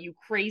about, you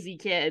crazy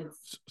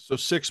kids? So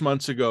 6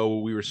 months ago,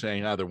 we were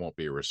saying, there won't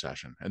be a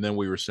recession. And then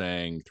we were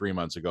saying 3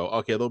 months ago,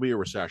 okay, there'll be a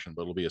recession,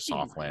 but it'll be a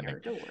soft landing.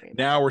 Don't worry.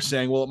 Now we're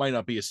saying, well, it might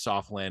not be a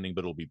soft landing,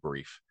 but it'll be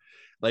brief.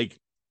 Like,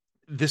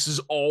 this is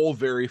all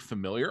very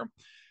familiar.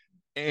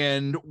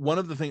 And one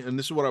of the things, and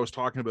this is what I was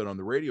talking about on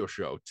the radio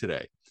show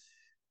today,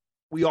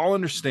 we all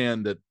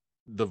understand that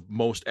the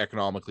most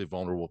economically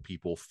vulnerable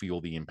people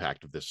feel the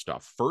impact of this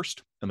stuff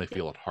first, and they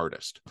feel it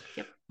hardest.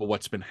 Yep. But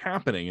what's been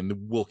happening,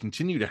 and will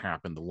continue to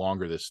happen the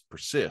longer this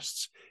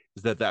persists,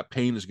 is that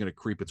pain is going to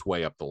creep its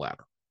way up the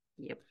ladder.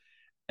 Yep.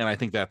 And I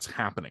think that's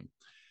happening.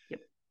 Yep.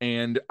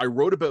 And I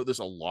wrote about this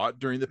a lot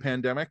during the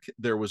pandemic.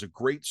 There was a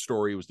great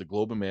story. It was the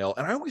Globe and Mail.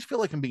 And I always feel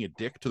like I'm being a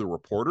dick to the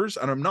reporters,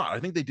 and I'm not. I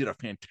think they did a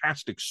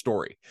fantastic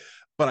story.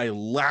 But I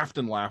laughed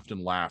and laughed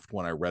and laughed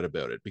when I read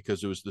about it,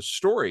 because it was the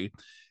story,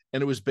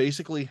 and it was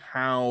basically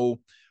how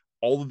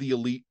all of the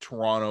elite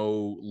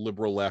Toronto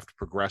liberal left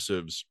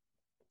progressives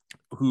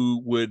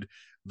who would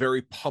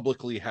very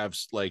publicly have,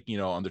 like, you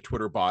know, on the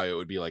Twitter bio, it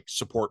would be like,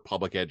 support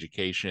public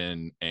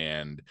education,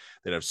 and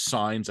they'd have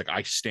signs like,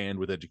 I stand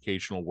with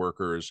educational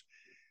workers.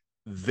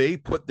 They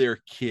put their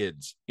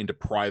kids into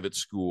private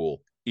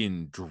school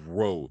in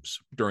droves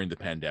during the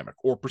pandemic,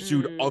 or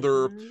pursued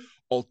other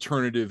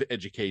alternative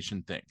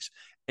education things.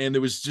 And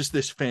there was just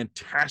this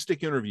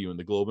fantastic interview in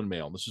the Globe and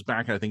Mail, and this was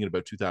back, I think, in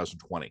about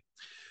 2020,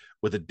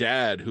 with a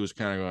dad who was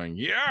kind of going,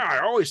 yeah, I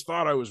always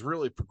thought I was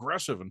really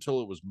progressive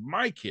until it was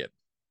my kid.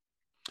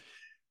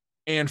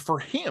 And for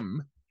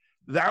him,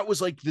 that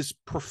was like this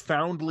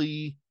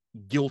profoundly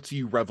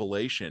guilty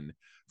revelation.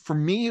 For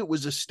me, it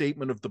was a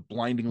statement of the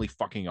blindingly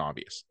fucking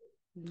obvious.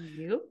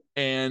 Yep.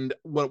 And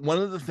one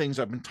of the things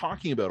I've been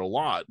talking about a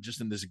lot,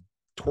 just in this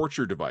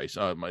torture device,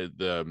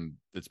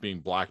 that's being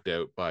blacked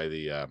out by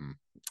the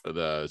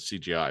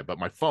CGI, but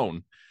my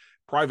phone,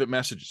 private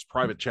messages,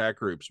 private chat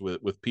groups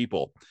with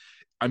people,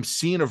 I'm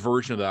seeing a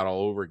version of that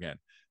all over again.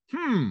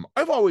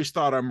 I've always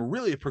thought I'm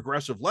really a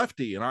progressive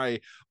lefty, and I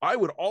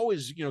would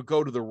always, you know,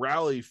 go to the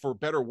rally for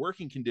better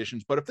working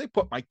conditions, but if they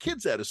put my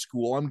kids out of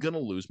school, I'm going to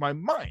lose my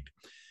mind.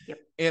 Yep.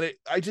 And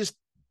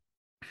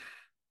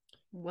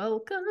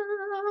welcome.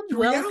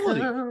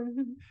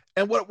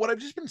 And what I've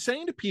just been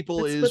saying to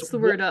people is, what's the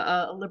word?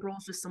 A liberal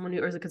is just someone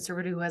who, or is a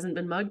conservative who hasn't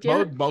been mugged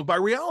yet? Mugged by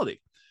reality.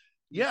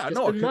 Yeah,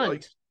 no,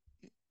 like,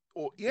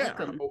 yeah.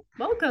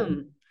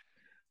 Welcome.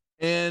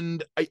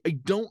 And I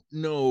don't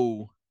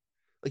know,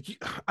 like,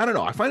 I don't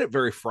know. I find it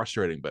very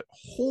frustrating, but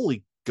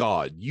holy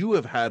God, you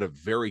have had a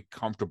very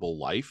comfortable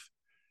life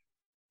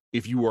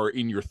if you are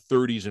in your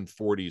 30s and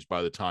 40s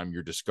by the time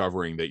you're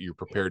discovering that you're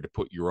prepared to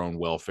put your own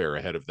welfare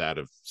ahead of that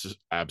of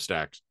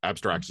abstract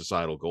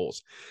societal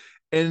goals.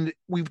 And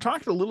we've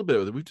talked a little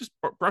bit, we've just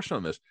brushed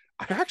on this.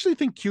 I actually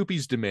think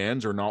CUPE's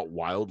demands are not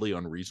wildly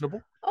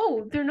unreasonable.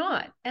 Oh, they're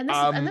not. And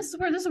this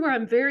is where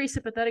I'm very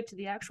sympathetic to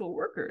the actual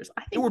workers.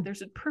 I think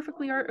there's a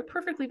perfectly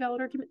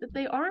valid argument that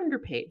they are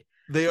underpaid.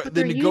 They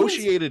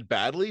negotiated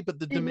badly, but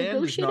the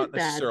demand is not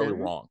necessarily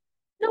wrong.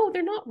 No,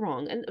 they're not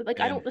wrong. And like,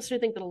 I don't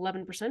necessarily think that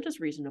 11% is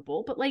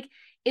reasonable, but like,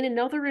 in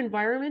another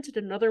environment,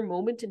 at another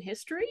moment in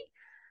history,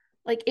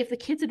 like, if the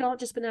kids had not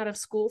just been out of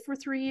school for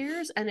 3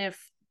 years, and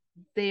if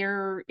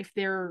their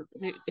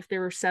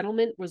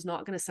settlement was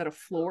not going to set a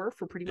floor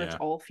for pretty much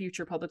all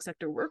future public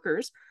sector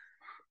workers,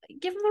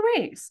 give them a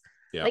raise.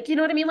 Yeah. Like, you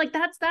know what I mean? Like,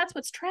 that's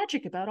what's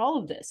tragic about all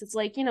of this. It's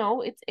like, you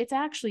know, it's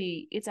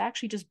actually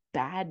just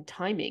bad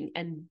timing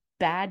and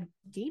bad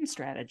game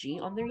strategy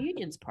on their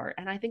union's part,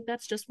 and I think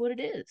that's just what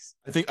it is.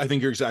 I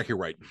think you're exactly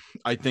right.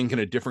 I think in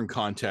a different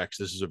context,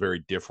 this is a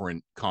very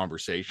different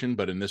conversation,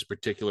 but in this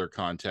particular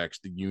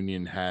context, the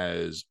union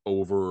has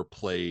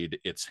overplayed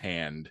its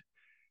hand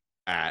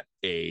at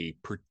a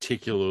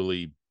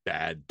particularly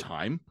bad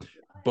time,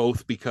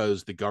 both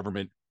because the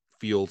government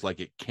feels like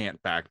it can't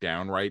back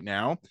down right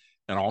now,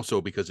 and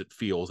also because it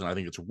feels, and I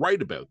think it's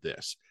right about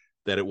this,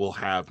 that it will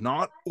have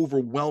not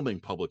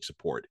overwhelming public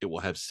support, it will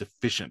have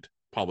sufficient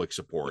public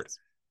support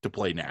to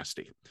play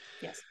nasty.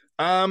 Yes.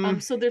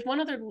 So there's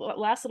one other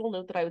last little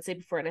note that I would say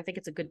before, and I think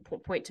it's a good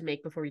point to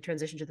make before we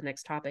transition to the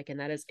next topic, and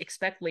that is,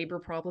 expect labor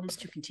problems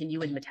to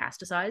continue and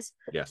metastasize.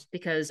 Yes.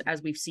 Because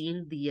as we've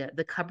seen,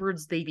 the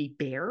cupboards they be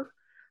bare.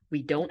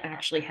 We don't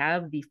actually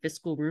have the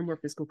fiscal room or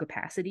fiscal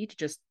capacity to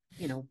just,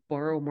 you know,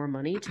 borrow more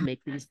money to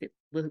make these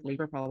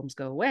labor problems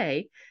go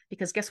away,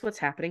 because guess what's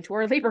happening to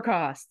our labor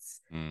costs?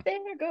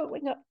 They're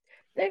going up.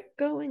 They're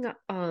going up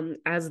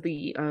as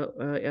the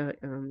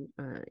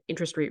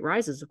interest rate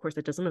rises. Of course,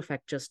 that doesn't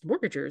affect just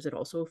mortgagers. It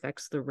also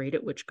affects the rate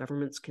at which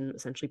governments can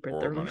essentially print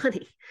their own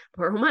money,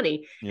 borrow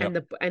money.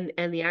 Yep.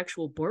 And the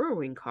actual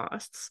borrowing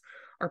costs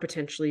are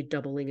potentially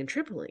doubling and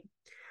tripling,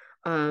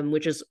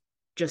 which is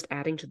just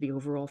adding to the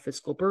overall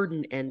fiscal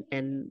burden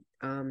and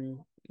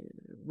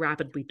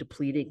rapidly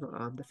depleting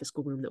the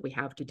fiscal room that we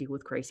have to deal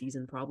with crises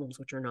and problems,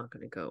 which are not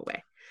going to go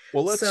away.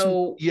 Well,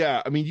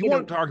 I mean, you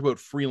want to talk about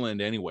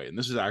Freeland anyway, and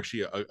this is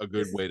actually a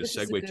good way to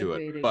segue to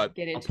it. But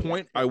a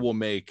point I will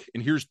make,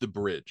 and here's the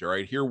bridge. All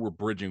right, here we're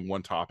bridging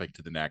one topic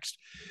to the next.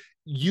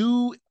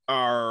 You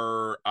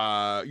are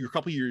you're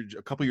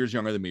a couple years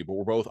younger than me, but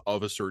we're both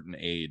of a certain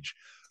age.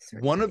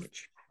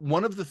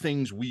 One of the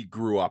things we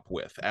grew up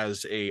with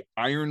as a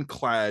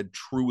ironclad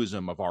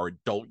truism of our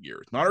adult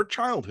years, not our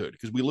childhood,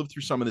 because we lived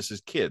through some of this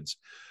as kids,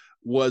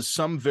 was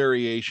some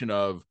variation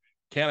of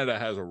Canada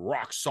has a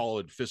rock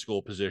solid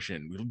fiscal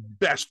position,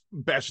 best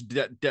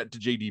debt to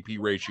GDP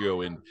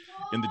ratio in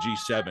the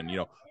G7. You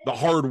know, the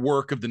hard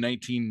work of the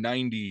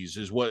 1990s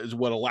is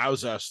what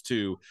allows us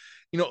to,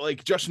 you know,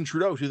 like Justin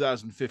Trudeau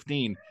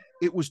 2015,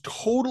 it was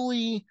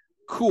totally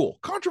cool,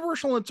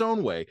 controversial in its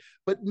own way,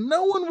 but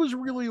no one was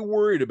really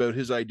worried about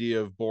his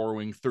idea of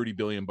borrowing $30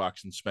 billion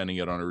and spending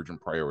it on urgent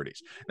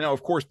priorities. Now,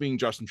 of course, being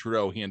Justin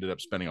Trudeau, he ended up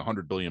spending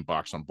 $100 billion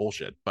on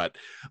bullshit, but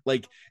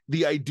like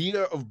the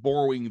idea of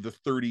borrowing the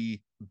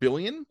 $30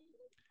 billion,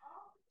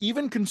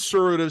 even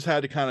conservatives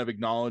had to kind of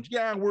acknowledge,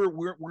 yeah,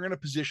 we're in a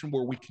position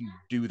where we can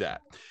do that.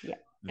 Yeah.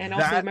 And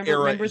also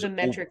remember the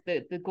metric,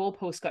 the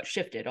goalpost got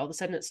shifted. All of a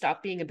sudden it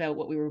stopped being about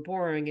what we were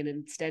borrowing and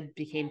instead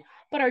became,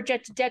 but our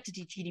debt to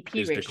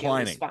GDP ratio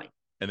declining. Is fine.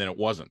 And then it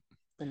wasn't.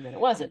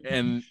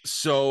 And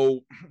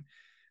so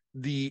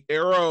the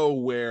era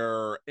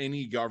where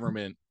any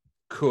government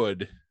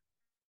could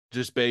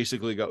just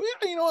basically go,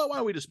 yeah, you know what, why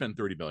don't we just spend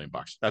 $30 billion?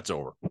 That's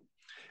over.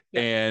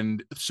 Yeah.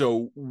 And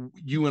so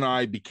you and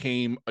I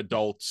became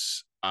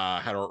adults,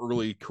 had our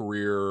early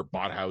career,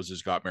 bought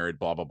houses, got married,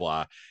 blah, blah,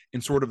 blah.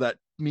 In sort of that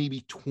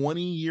maybe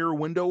 20-year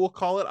window, we'll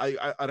call it.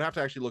 I'd have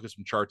to actually look at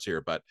some charts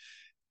here, but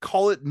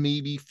call it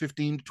maybe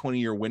 15 to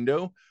 20-year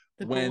window.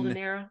 The golden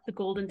era, the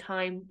golden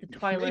time, the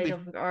twilight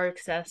of our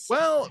excess.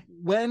 Well,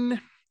 when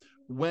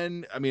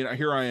I mean,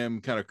 here I am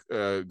kind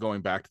of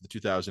going back to the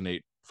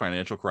 2008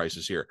 financial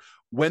crisis here,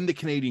 when the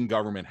Canadian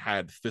government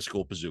had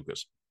fiscal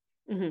bazookas.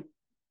 Mm-hmm.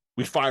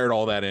 We fired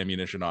all that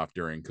ammunition off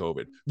during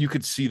COVID. You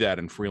could see that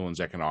in Freeland's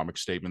economic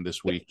statement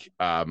this week.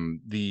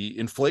 The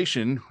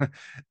inflation,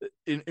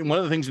 one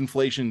of the things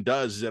inflation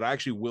does is it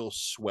actually will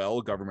swell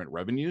government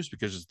revenues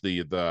because the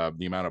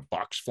amount of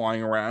bucks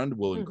flying around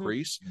will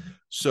increase.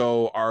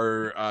 So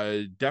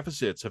our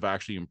deficits have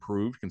actually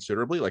improved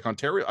considerably. Like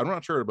Ontario, I'm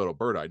not sure about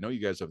Alberta. I know you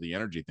guys have the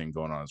energy thing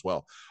going on as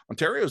well.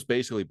 Ontario is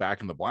basically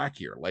back in the black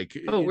here. Like,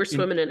 we're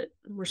swimming in it.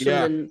 We're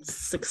swimming in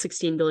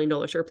 $16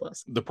 billion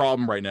surplus. The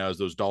problem right now is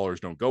those dollars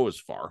don't go as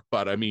far,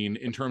 but I mean,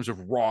 in terms of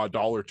raw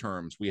dollar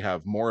terms, we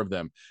have more of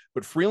them.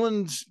 But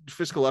Freeland's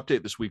fiscal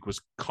update this week was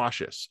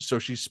cautious, so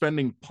she's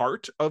spending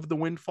part of the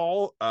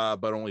windfall,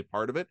 but only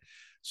part of it.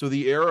 So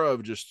the era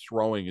of just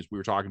throwing, as we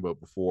were talking about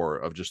before,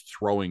 of just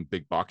throwing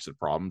big bucks at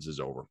problems is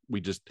over. We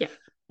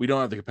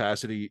don't have the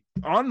capacity.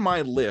 On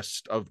my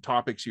list of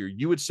topics here,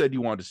 you had said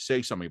you wanted to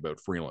say something about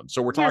Freeland,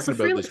 so we're talking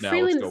about this now.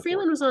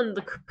 Freeland was on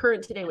the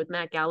Current today with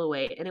Matt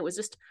Galloway, and it was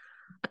just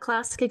a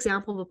classic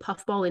example of a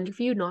puffball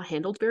interview not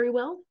handled very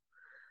well.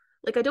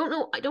 Like, I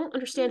don't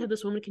understand how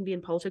this woman can be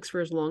in politics for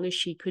as long as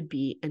she could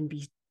be and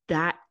be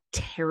that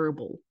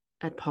terrible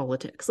at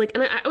politics. Like,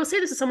 and I would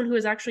say this as someone who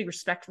has actually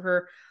respect for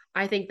her.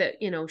 I think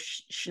that, you know,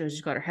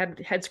 she's got her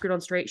head screwed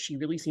on straight. She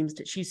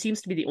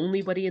seems to be the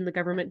only body in the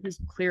government who's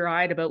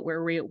clear-eyed about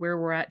where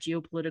we're at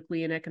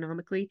geopolitically and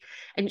economically.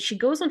 And she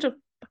goes onto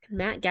fucking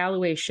Matt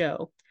Galloway's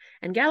show,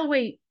 and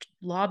Galloway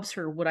lobs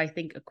her what I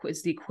think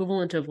is the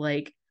equivalent of,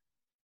 like,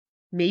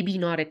 maybe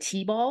not a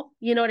T-ball,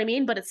 you know what I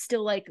mean? But it's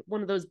still like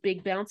one of those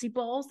big bouncy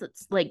balls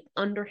that's like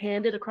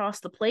underhanded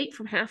across the plate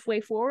from halfway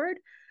forward.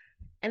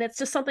 And it's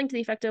just something to the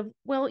effect of,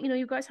 well, you know,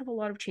 you guys have a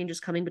lot of changes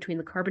coming between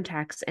the carbon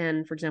tax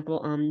and, for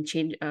example,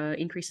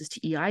 increases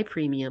to EI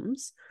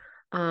premiums.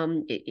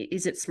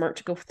 Is it smart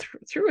to go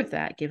through with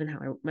that, given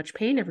how much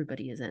pain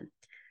everybody is in?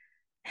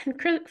 And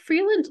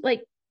Freeland,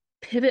 like,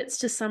 pivots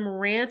to some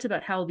rant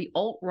about how the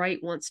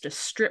alt-right wants to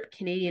strip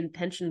Canadian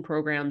pension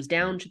programs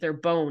down to their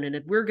bone,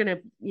 and we're going to,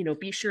 you know,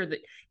 be sure that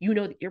you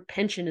know that your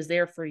pension is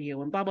there for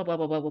you, and blah, blah, blah,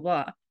 blah, blah, blah,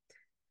 blah.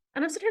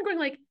 And I'm sitting here going,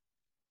 like,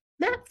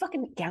 Matt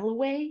fucking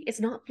Galloway is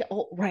not the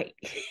alt-right.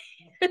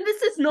 And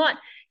he's not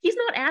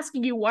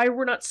asking you why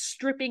we're not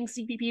stripping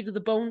CPP to the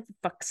bone, for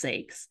fuck's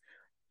sakes.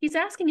 He's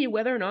asking you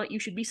whether or not you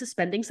should be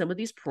suspending some of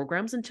these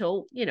programs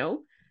until, you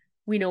know,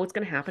 we know what's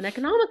going to happen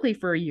economically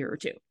for a year or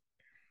two.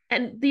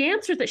 And the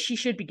answer that she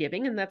should be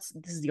giving, and this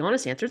is the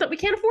honest answer, that we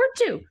can't afford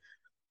to.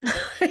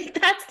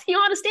 That's the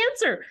honest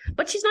answer.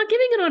 But she's not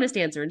giving an honest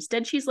answer.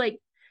 Instead, she's like,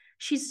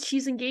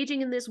 she's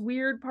engaging in this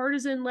weird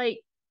partisan, like,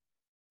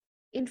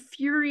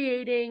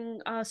 infuriating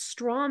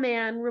straw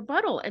man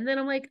rebuttal. And then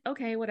I'm like,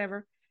 okay,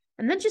 whatever.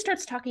 And then she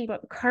starts talking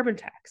about the carbon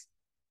tax.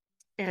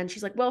 And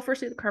she's like, well,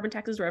 firstly, the carbon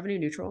tax is revenue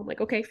neutral. I'm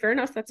like, okay, fair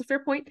enough. That's a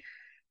fair point.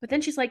 But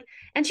then she's like,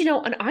 and you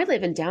know, and I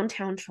live in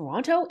downtown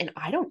Toronto, and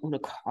I don't own a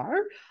car.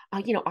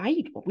 You know,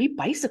 we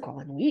bicycle,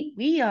 and we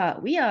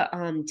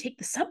take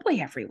the subway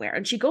everywhere.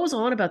 And she goes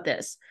on about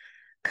this,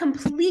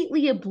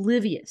 completely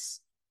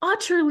oblivious,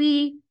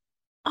 utterly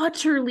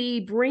utterly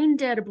brain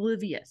dead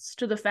oblivious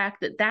to the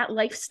fact that that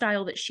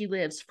lifestyle that she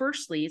lives,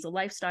 firstly, is a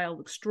lifestyle of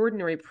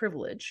extraordinary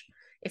privilege.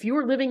 If you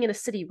are living in a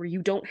city where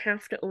you don't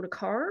have to own a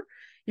car,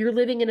 you're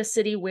living in a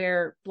city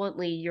where,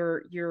 bluntly,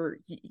 your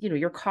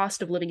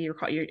cost of living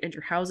and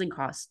your housing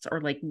costs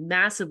are like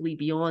massively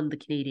beyond the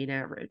Canadian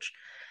average.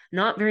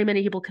 Not very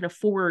many people can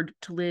afford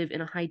to live in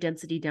a high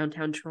density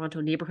downtown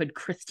Toronto neighborhood,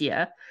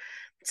 Christia.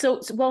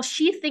 So while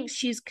she thinks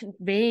she's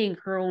conveying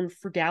her own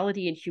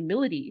frugality and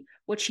humility,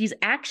 what she's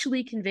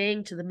actually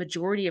conveying to the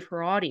majority of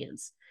her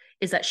audience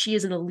is that she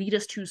is an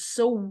elitist who's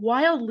so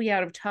wildly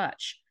out of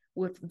touch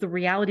with the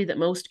reality that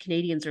most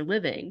Canadians are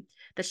living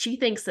that she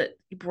thinks that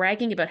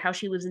bragging about how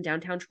she lives in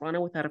downtown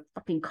Toronto without a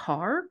fucking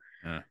car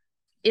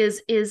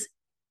is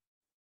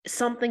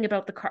something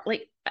about the car.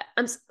 Like,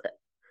 I'm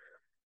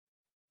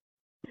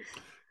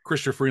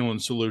Chrystia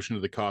Freeland's solution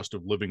to the cost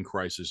of living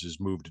crisis is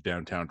move to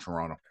downtown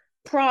Toronto.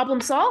 Problem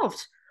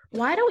solved.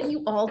 Why don't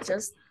you all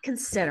just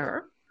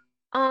consider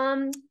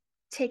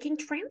taking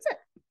transit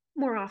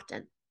more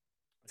often?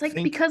 It's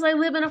like, because I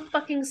live in a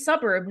fucking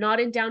suburb, not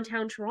in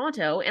downtown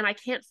Toronto, and I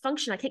can't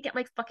function. I can't get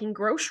my fucking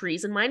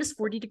groceries in minus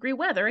 40-degree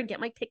weather and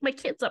pick my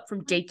kids up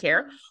from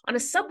daycare on a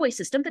subway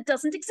system that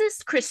doesn't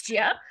exist,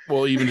 Christia.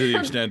 Well, even to the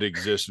extent it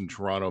exists in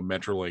Toronto,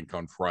 Metrolink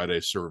on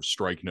Friday serves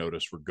strike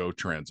notice for GO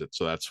Transit,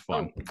 so that's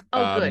fun.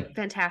 Good.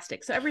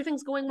 Fantastic. So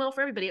everything's going well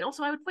for everybody. And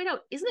also, I would point out,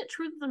 isn't it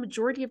true that the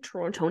majority of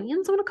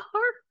Torontonians own a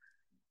car?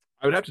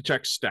 I would have to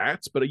check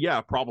stats, but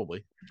yeah,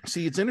 probably.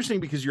 See, it's interesting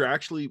because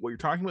what you're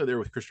talking about there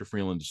with Chrystia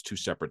Freeland is two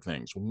separate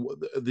things.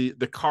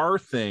 The car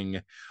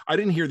thing, I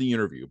didn't hear the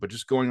interview, but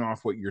just going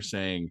off what you're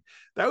saying,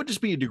 that would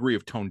just be a degree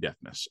of tone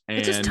deafness. And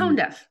it's just tone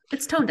deaf.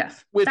 It's tone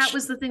deaf. That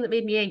was the thing that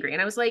made me angry.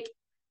 And I was like,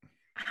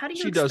 how do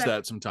you does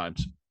that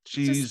sometimes.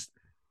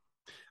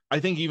 I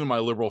think even my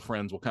liberal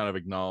friends will kind of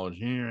acknowledge,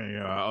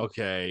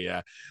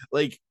 yeah.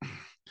 Like,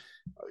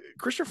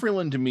 Chrystia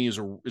Freeland to me is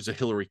a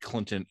Hillary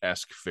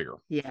Clinton-esque figure.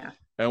 Yeah.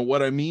 And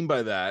what I mean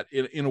by that,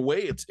 in a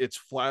way, it's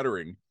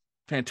flattering.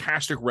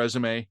 Fantastic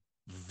resume,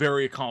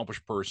 very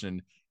accomplished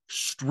person,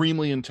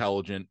 extremely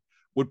intelligent,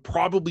 would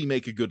probably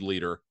make a good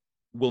leader,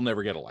 will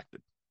never get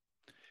elected.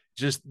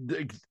 Just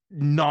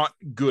not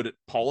good at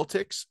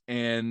politics.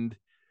 And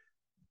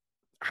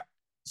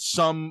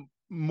some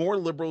more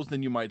liberals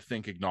than you might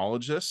think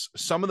acknowledge this.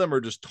 Some of them are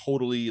just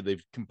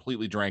they've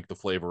completely drank the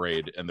Flavor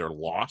Aid and they're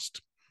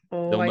lost.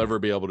 They'll never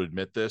be able to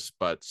admit this,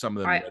 but some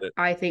of them admit it.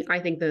 I think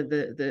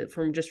the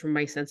from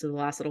my sense of the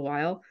last little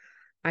while,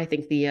 I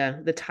think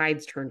the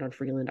tides turned on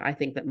Freeland. I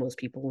think that most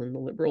people in the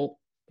liberal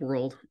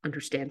world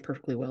understand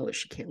perfectly well that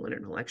she can't win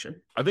an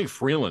election. I think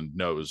Freeland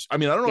knows. I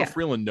mean, I don't know if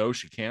Freeland knows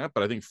she can't,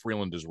 but I think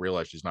Freeland has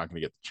realized she's not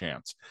going to get the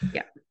chance.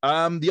 Yeah.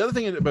 The other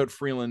thing about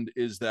Freeland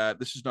is that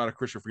this is not a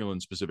Chrystia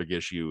Freeland specific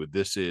issue.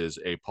 This is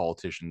a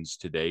Politicians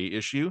Today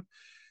issue.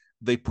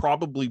 They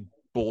probably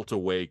bolt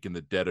awake in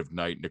the dead of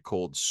night in a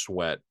cold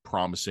sweat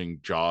promising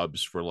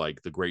jobs for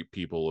like the great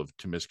people of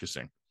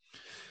Temiskaming.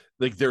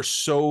 Like, they're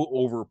so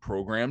over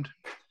programmed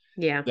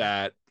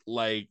that,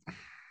 like,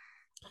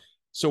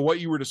 so what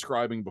you were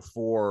describing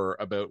before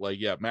about, like,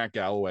 Matt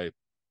Galloway,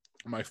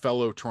 my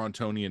fellow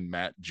Torontonian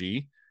Matt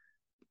G,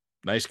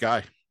 nice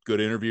guy,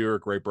 good interviewer,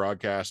 great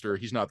broadcaster.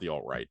 He's not the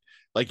alt-right.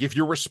 Like, if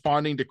you're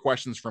responding to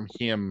questions from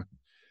him,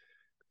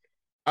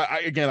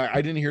 I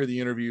didn't hear the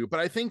interview, but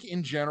I think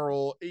in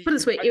general, put it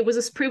this way, it was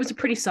a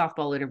pretty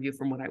softball interview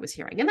from what I was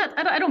hearing. And that,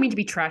 I don't mean to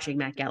be trashing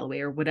Matt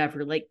Galloway or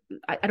whatever. Like,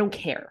 I don't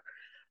care,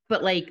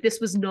 but like,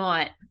 this was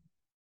not,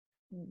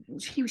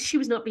 she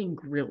was not being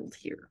grilled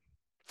here.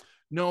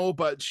 No,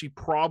 but she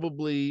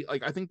probably,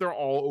 like, I think they're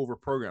all over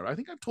programmed. I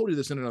think I've told you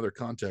this in another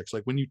context.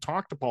 Like, when you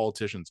talk to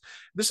politicians,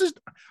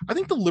 I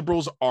think the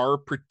liberals are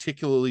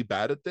particularly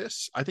bad at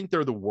this. I think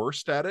they're the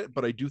worst at it,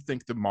 but I do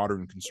think the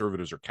modern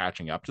conservatives are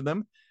catching up to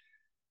them.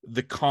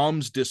 The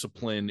comms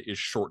discipline is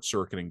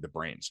short-circuiting the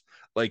brains.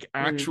 Like,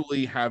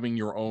 actually having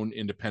your own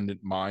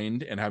independent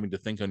mind and having to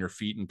think on your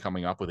feet and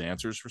coming up with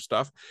answers for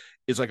stuff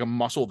is like a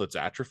muscle that's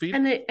atrophied.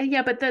 And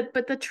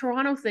but the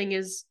Toronto thing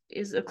is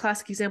a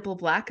classic example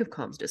of lack of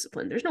comms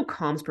discipline. There's no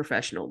comms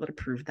professional that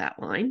approved that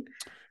line.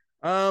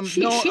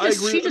 She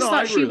just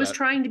thought she was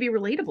trying to be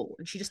relatable,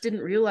 and she just didn't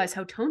realize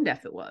how tone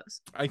deaf it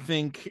was. I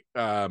think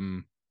I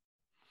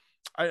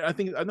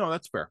think no,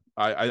 that's fair.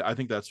 I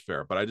think that's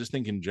fair, but I just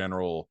think in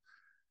general,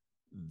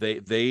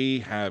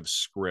 they have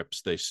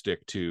scripts they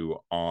stick to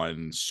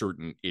on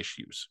certain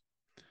issues.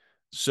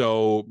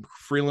 So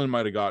Freeland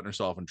might have gotten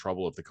herself in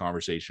trouble if the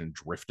conversation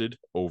drifted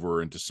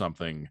over into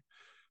something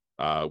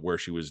where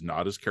she was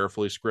not as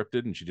carefully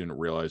scripted and she didn't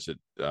realize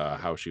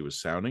how she was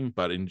sounding.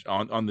 But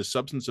on the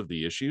substance of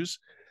the issues,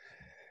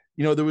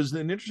 there was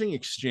an interesting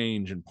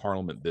exchange in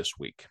Parliament this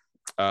week.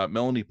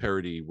 Melanie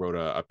Paradis wrote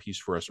a piece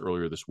for us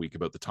earlier this week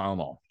about the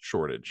Tylenol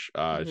shortage,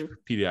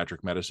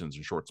 pediatric medicines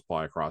in short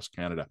supply across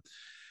Canada.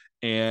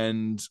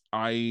 And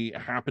I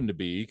happened to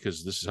be,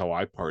 because this is how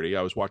I party,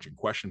 I was watching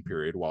Question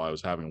Period while I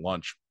was having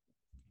lunch.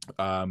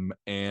 And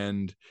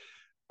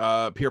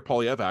Pierre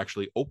Poilievre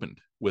actually opened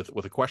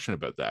with a question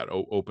about that,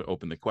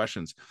 open the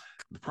questions.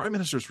 The Prime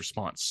Minister's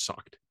response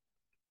sucked.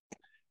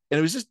 And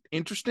it was just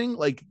interesting.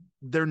 Like,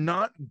 they're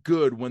not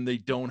good when they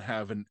don't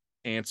have an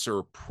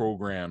answer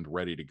programmed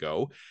ready to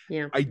go.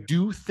 Yeah. I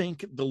do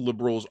think the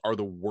Liberals are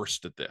the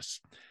worst at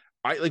this.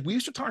 We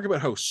used to talk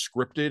about how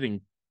scripted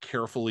and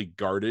carefully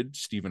guarded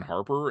Stephen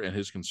Harper and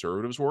his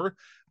Conservatives were.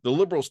 The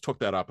Liberals took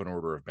that up an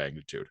order of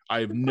magnitude.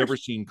 I've never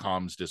seen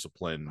comms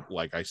discipline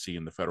like I see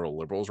in the federal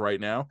Liberals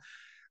right now.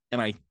 And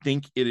I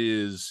think it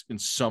is in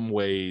some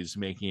ways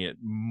making it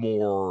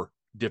more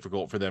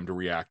difficult for them to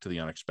react to the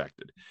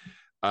unexpected.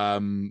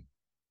 Anyway,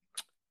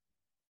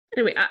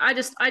 I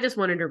just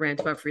wanted to rant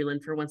about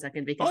Freeland for 1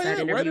 second because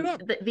that interview,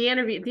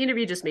 the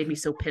interview just made me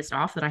so pissed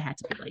off that I had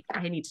to be like,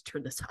 I need to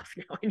turn this off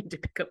now. I need to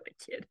pick up my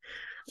kid.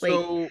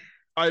 So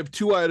I have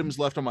 2 items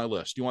left on my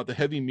list. Do you want the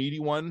heavy meaty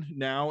one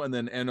now and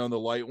then end on the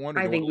light one?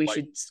 I think we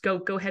should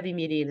go heavy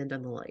meaty and end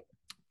on the light.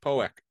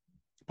 POEC,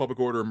 Public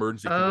Order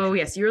Emergency. Oh,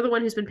 yes. You're the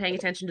one who's been paying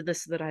attention to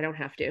this so that I don't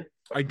have to.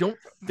 I don't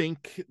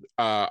think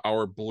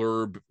our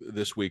blurb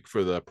this week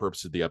for the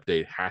purpose of the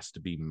update has to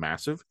be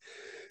massive.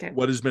 Okay.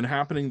 What has been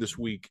happening this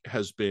week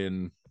has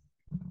been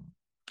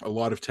a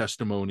lot of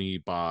testimony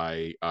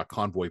by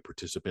convoy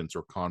participants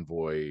or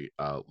convoy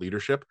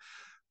leadership.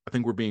 I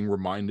think we're being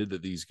reminded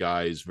that these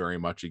guys very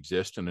much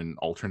exist in an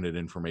alternate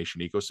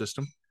information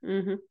ecosystem.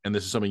 Mm-hmm. And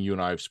this is something you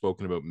and I have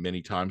spoken about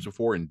many times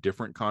before in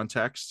different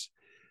contexts.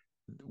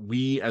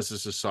 We as a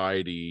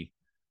society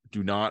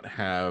do not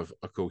have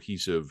a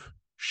cohesive,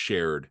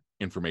 shared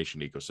information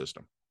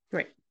ecosystem.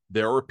 Right.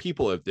 There are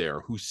people out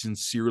there who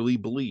sincerely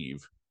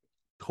believe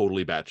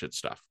totally batshit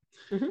stuff.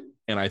 Mm-hmm.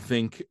 And I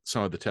think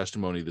some of the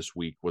testimony this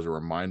week was a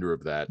reminder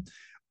of that.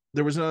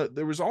 There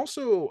was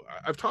also,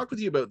 I've talked with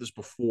you about this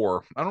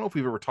before. I don't know if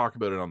we've ever talked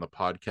about it on the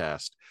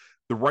podcast.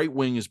 The right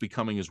wing is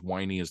becoming as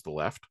whiny as the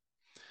left.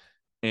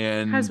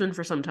 And has been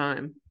for some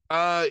time.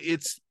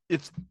 It's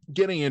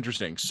getting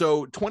interesting.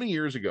 So 20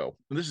 years ago,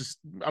 and this is,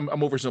 I'm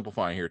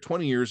oversimplifying here.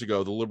 20 years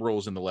ago, the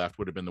Liberals and the left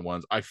would have been the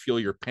ones, I feel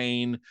your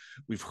pain.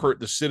 We've hurt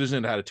the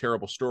citizen, had a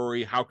terrible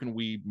story. How can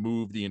we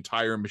move the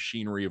entire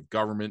machinery of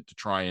government to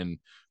try and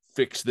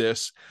fix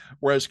this?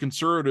 Whereas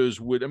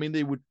conservatives would,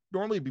 they would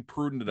normally be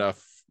prudent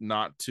enough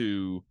not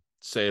to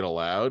say it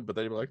aloud, but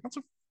they'd be like, that's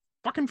a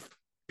fucking,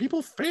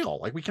 people fail.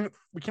 Like, we can't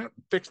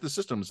fix the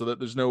system so that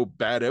there's no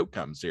bad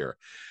outcomes here.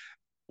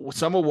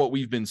 Some of what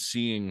we've been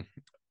seeing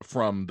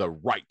from the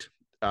right,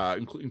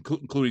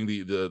 including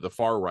the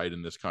far right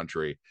in this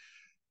country,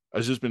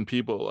 has just been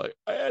people like,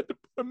 I had to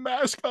put a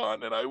mask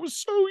on and I was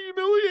so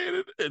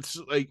humiliated. It's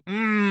like,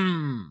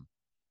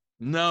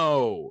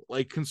 no,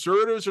 like,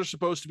 conservatives are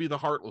supposed to be the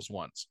heartless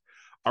ones.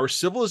 Our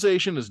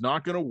civilization is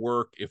not going to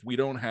work if we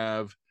don't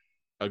have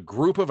a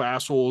group of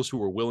assholes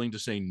who are willing to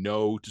say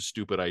no to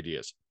stupid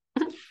ideas.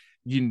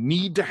 You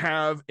need to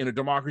have, in a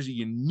democracy,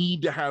 you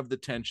need to have the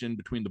tension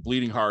between the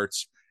bleeding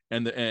hearts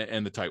and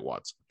the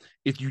tightwads.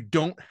 If you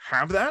don't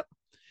have that,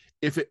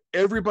 if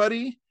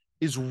everybody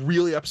is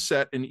really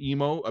upset and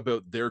emo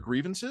about their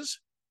grievances,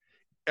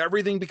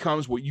 everything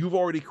becomes what you've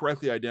already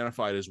correctly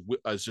identified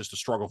as just a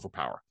struggle for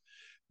power.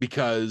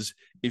 Because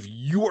if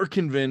you are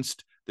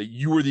convinced that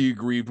you are the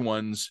aggrieved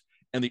ones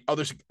and the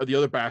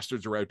other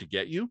bastards are out to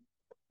get you,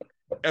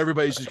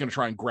 everybody's just going to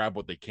try and grab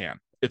what they can.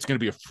 It's going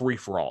to be a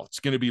free-for-all. It's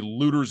going to be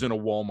looters in a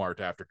Walmart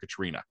after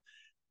Katrina.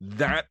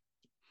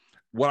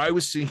 What I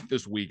was seeing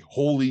this week,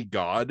 holy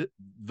God,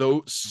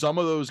 though, some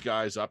of those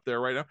guys up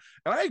there right now,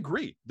 and I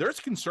agree,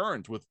 there's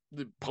concerns with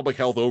the public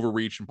health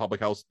overreach and public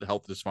health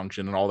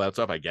dysfunction and all that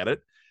stuff. I get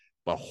it.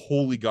 But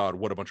holy God,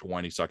 what a bunch of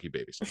whiny, sucky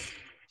babies.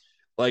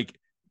 Like,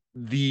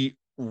 the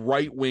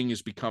right wing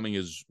is becoming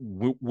as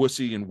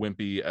wussy and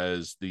wimpy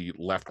as the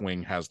left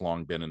wing has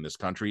long been in this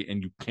country,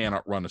 and you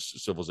cannot run a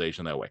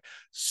civilization that way.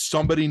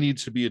 Somebody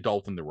needs to be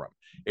adult in the room.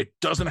 It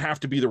doesn't have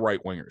to be the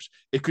right wingers.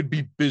 It could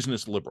be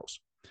business liberals.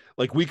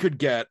 Like, we could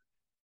get,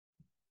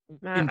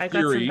 Matt, I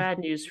got some bad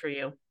news for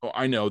you. Oh,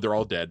 I know, they're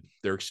all dead.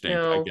 They're extinct.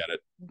 No, I get it.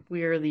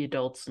 We're the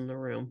adults in the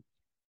room.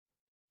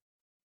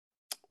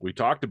 We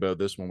talked about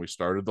this when we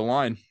started the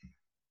line.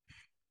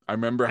 I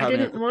remember I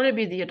didn't want to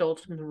be the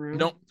adult in the room.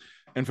 No.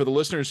 And for the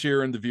listeners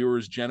here and the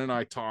viewers, Jen and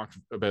I talked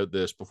about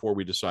this before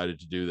we decided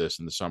to do this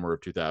in the summer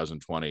of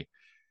 2020.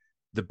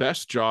 The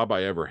best job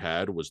I ever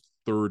had was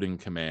third in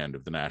command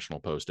of the National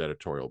Post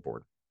editorial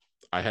board.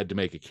 I had to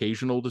make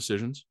occasional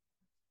decisions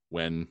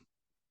when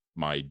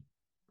my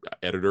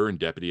editor and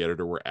deputy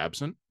editor were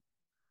absent.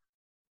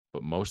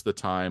 But most of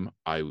the time,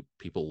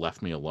 people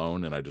left me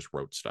alone and I just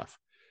wrote stuff.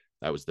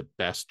 That was the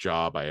best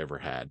job I ever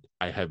had.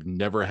 I have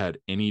never had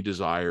any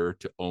desire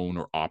to own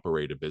or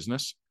operate a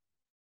business.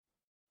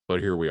 But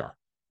here we are,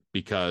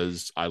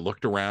 because I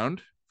looked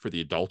around for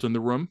the adult in the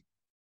room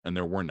and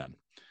there were none.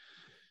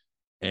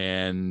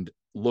 And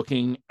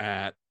looking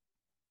at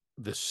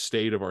the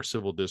state of our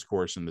civil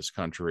discourse in this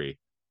country,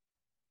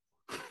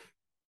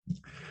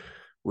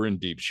 we're in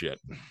deep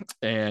shit.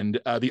 And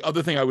the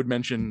other thing I would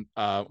mention,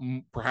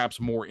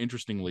 perhaps more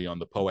interestingly on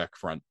the POEC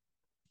front.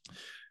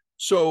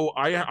 So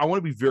I want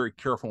to be very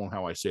careful in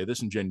how I say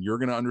this. And Jen, you're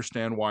going to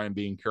understand why I'm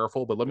being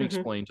careful, but let me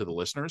explain to the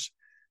listeners.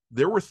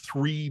 There were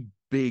three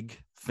big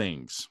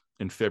things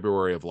in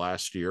February of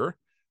last year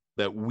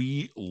that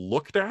we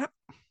looked at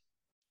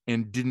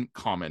and didn't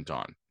comment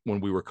on when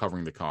we were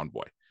covering the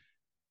convoy.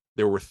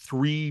 There were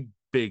 3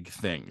 big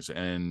things,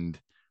 and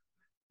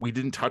we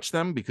didn't touch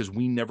them because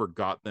we never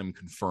got them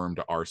confirmed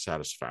to our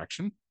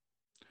satisfaction.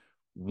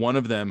 One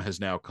of them has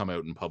now come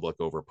out in public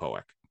over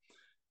POEC.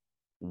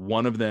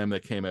 One of them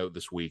that came out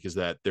this week is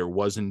that there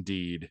was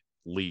indeed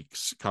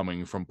leaks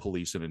coming from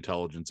police and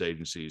intelligence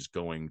agencies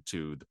going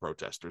to the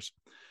protesters.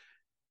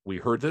 We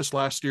heard this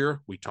last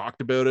year. We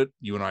talked about it.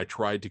 You and I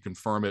tried to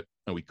confirm it,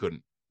 and we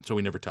couldn't. So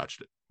we never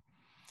touched it.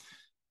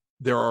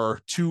 There are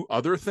 2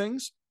 other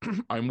things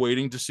I'm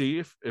waiting to see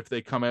if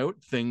they come out,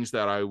 things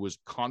that I was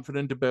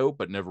confident about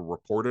but never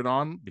reported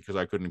on because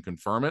I couldn't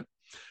confirm it.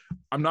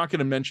 I'm not going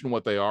to mention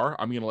what they are.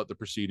 I'm going to let the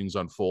proceedings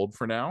unfold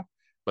for now.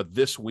 But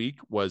this week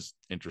was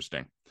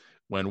interesting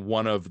when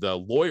one of the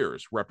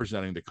lawyers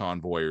representing the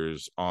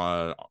convoyers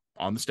on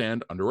the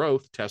stand under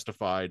oath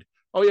testified,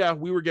 oh yeah,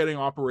 we were getting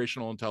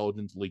operational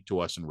intelligence leaked to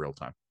us in real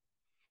time.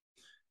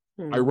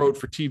 I wrote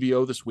for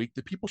TVO this week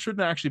that people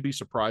shouldn't actually be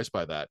surprised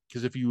by that,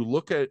 because if you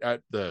look at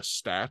the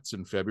stats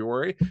in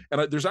February,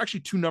 and there's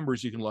actually 2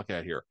 numbers you can look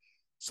at here,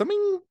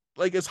 something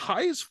like as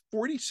high as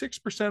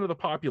 46% of the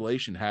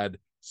population had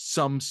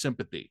some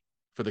sympathy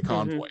for the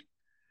convoy.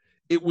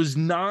 It was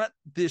not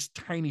this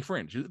tiny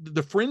fringe.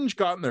 The fringe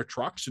got in their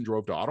trucks and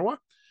drove to Ottawa,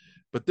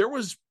 but there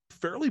was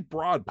fairly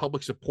broad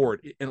public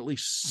support in at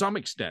least some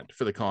extent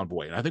for the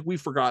convoy, and I think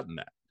we've forgotten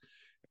that.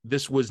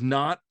 This was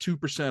not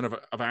 2%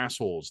 of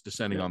assholes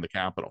descending on the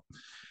Capitol.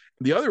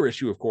 The other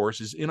issue, of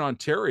course, is in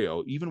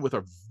Ontario, even with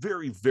a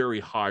very, very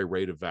high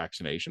rate of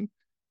vaccination,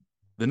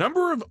 the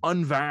number of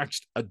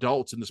unvaxxed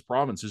adults in this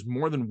province is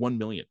more than 1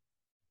 million.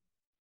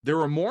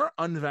 There are more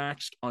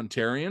unvaxxed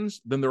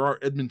Ontarians than there are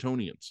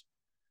Edmontonians.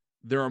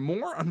 There are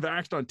more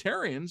unvaxxed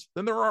Ontarians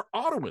than there are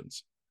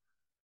Ottawans.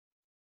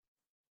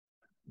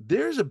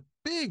 There's a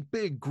big,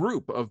 big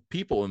group of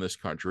people in this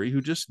country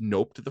who just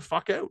noped the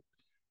fuck out.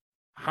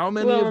 How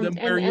many of them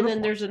wear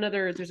uniforms? And then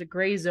there's a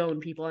gray zone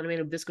people. And I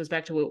mean, this goes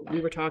back to what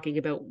we were talking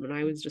about when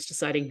I was just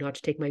deciding not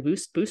to take my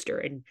booster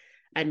and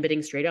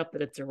admitting straight up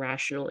that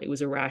it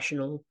was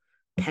irrational,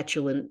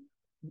 petulant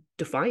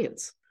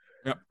defiance.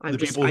 Yep. I'm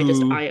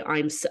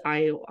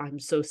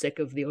so sick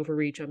of the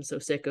overreach. I'm so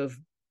sick of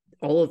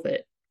all of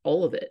it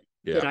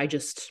that I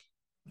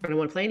don't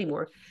want to play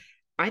anymore.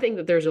 I think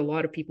that there's a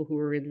lot of people who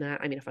are in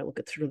that. I mean, if I look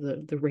at sort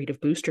of the rate of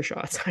booster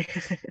shots,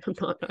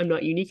 I'm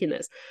not unique in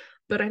this,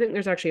 but I think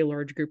there's actually a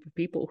large group of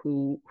people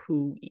who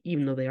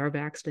even though they are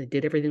vaxxed, they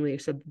did everything they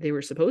said they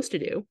were supposed to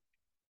do,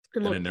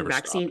 and look, the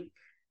vaccine,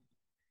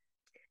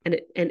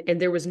 and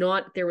there was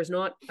not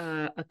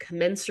a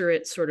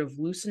commensurate sort of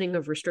loosening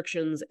of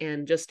restrictions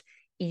and just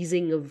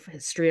easing of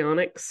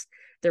histrionics.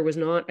 There was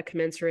not a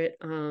commensurate.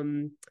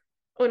 And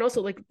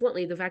also, like,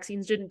 bluntly, the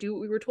vaccines didn't do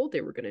what we were told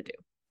they were going to do.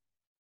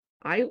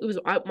 It was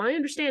my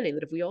understanding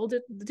that if we all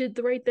did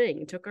the right thing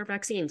and took our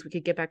vaccines, we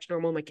could get back to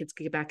normal. My kids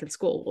could get back in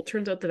school. Well, it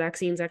turns out the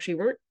vaccines actually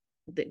weren't.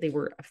 They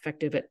were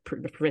effective at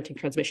preventing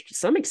transmission to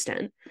some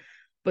extent,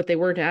 but they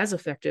weren't as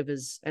effective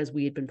as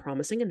we had been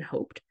promising and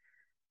hoped,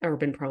 or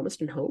been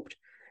promised and hoped.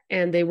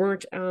 And they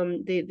weren't.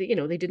 They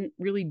didn't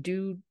really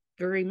do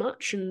very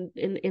much in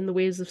the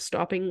ways of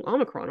stopping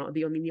Omicron.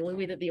 The only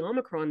way that the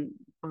Omicron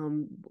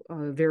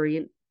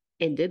variant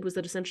ended was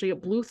that essentially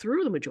it blew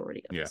through the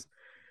majority of us.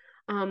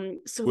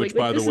 So which,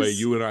 by the way,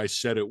 you and I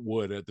said it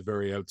would at the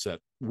very outset.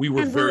 We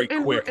were very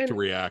quick to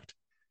react,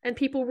 and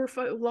people were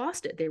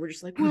lost it. They were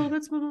just like, "Well,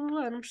 that's blah blah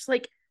blah," and I'm just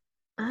like,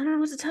 I don't know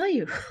what to tell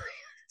you.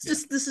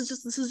 This is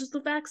just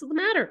the facts of the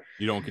matter.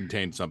 You don't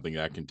contain something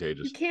that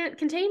contagious. You can't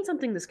contain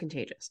something this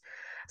contagious.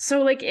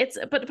 So like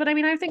but I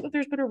mean, I think that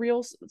there's been a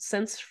real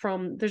sense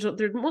from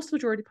most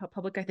majority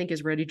public, I think,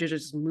 is ready to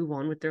just move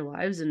on with their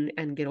lives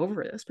and get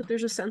over this. But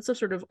there's a sense of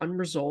sort of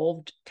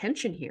unresolved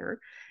tension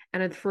here.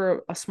 And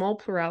for a small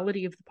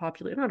plurality of the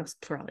population, not a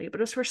plurality,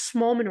 but for a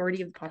small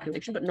minority of the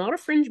population, but not a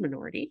fringe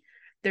minority,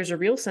 there's a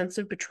real sense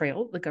of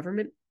betrayal. The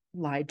government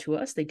lied to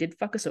us. They did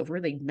fuck us over.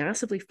 They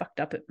massively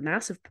fucked up at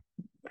massive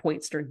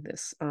points during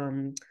this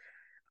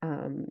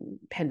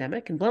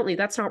pandemic. And bluntly,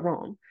 that's not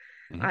wrong.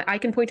 Mm-hmm. I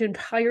can point to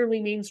entirely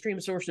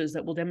mainstream sources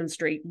that will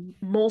demonstrate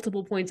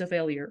multiple points of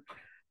failure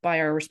by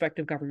our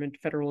respective government,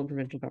 federal and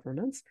provincial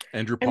governments.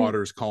 Andrew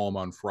Potter's column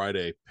on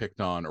Friday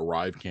picked on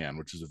ArriveCan,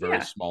 which is a very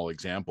small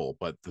example,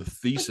 but the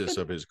thesis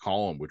of his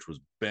column, which was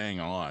bang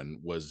on,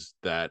 was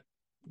that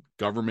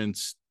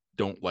governments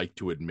don't like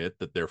to admit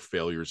that their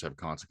failures have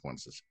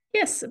consequences.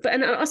 Yes, but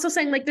and also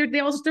saying like there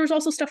was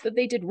also stuff that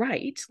they did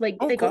right, like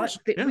we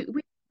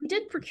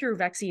did procure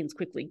vaccines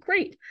quickly,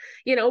 great,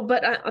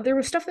 but there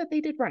was stuff that they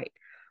did right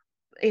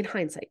in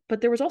hindsight,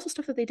 but there was also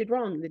stuff that they did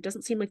wrong. It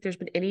doesn't seem like there's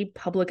been any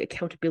public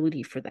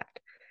accountability for that,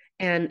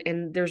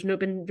 and there's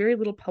been very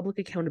little public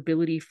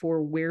accountability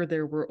for where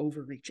there were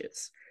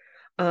overreaches,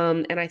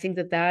 and I think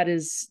that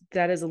is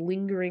a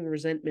lingering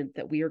resentment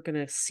that we are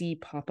going to see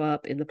pop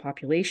up in the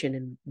population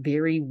in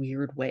very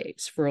weird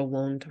ways for a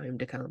long time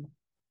to come.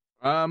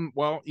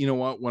 Well, you know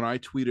what? When I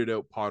tweeted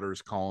out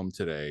Potter's column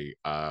today,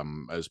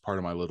 as part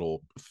of my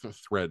little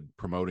thread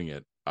promoting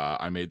it,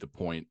 I made the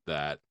point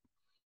that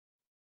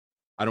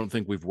I don't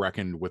think we've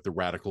reckoned with the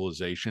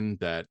radicalization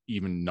that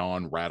even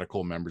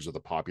non-radical members of the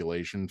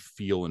population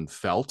feel and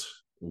felt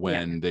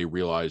when they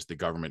realized the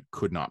government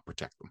could not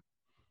protect them.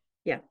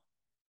 Yeah.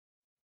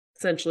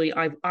 Essentially,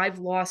 I've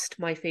lost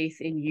my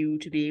faith in you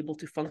to be able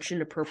to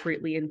function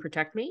appropriately and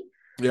protect me.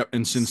 Yep.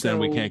 And since then,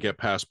 we can't get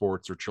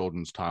passports or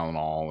children's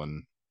Tylenol.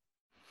 And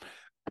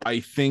I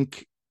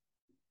think.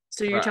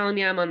 So you're telling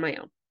me I'm on my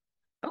own?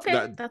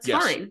 Okay, that's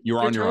fine.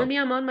 You're telling me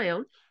I'm on my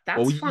own.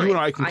 That's fine. You and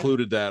I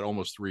concluded that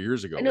almost 3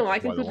 years ago. No, I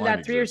concluded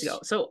that 3 years ago.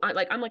 So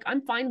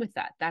I'm fine with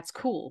that. That's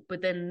cool.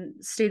 But then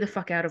stay the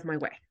fuck out of my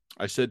way.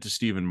 I said to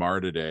Stephen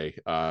Marr today,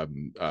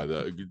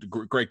 the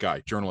great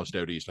guy, journalist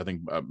out east. I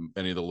think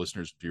many of the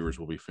listeners and viewers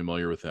will be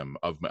familiar with him,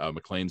 of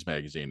Maclean's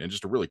magazine, and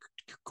just a really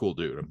cool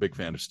dude. I'm a big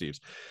fan of Steve's.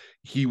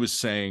 He was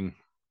saying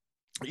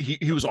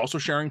he was also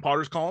sharing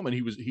Potter's column, and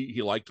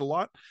he liked a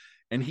lot.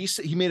 And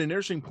he made an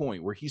interesting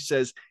point where he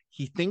says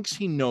he thinks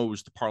he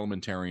knows the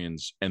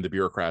parliamentarians and the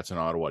bureaucrats in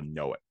Ottawa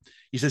know it.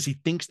 He says he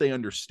thinks they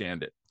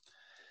understand it,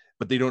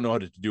 but they don't know how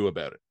to do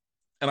about it.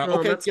 And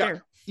that's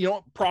fair. You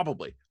know,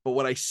 probably. But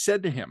what I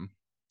said to him,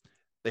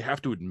 they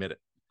have to admit it.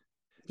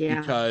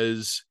 Yeah.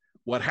 Because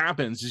what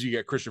happens is you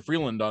get Chrystia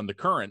Freeland on The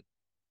Current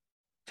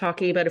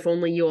talking about if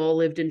only you all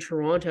lived in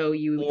Toronto,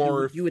 you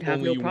would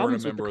have no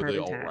problems with the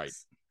carbon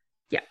tax.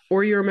 Yeah,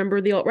 or you're a member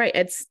of the alt-right.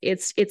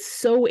 It's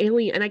so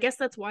alien, and I guess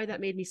that's why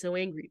that made me so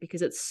angry,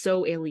 because it's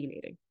so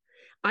alienating.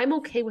 I'm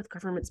okay with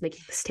governments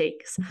making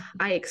mistakes.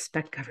 I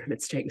expect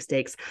governments to make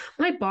mistakes.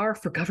 My bar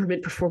for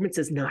government performance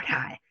is not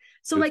high,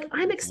 so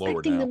I'm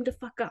expecting them to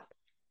fuck up.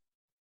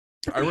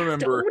 But I remember have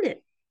to own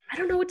it. I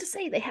don't know what to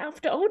say. They have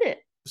to own it.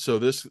 So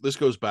this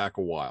goes back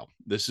a while.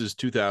 This is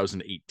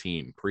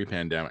 2018,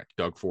 pre-pandemic.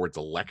 Doug Ford's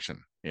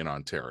election in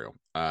Ontario.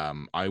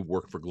 I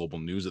worked for Global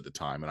News at the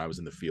time, and I was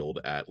in the field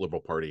at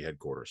Liberal Party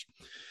headquarters,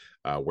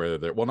 where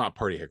not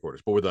party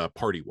headquarters, but where the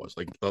party was,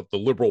 like the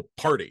Liberal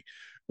Party,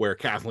 where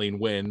Kathleen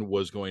Wynne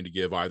was going to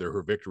give either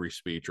her victory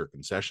speech or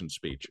concession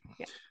speech.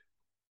 Yeah.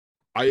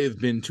 I've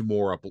been to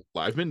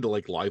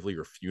like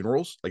livelier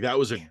funerals. Like that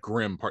was a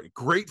grim party.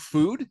 Great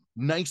food,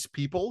 nice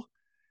people,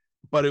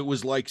 but it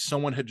was like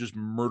someone had just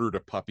murdered a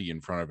puppy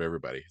in front of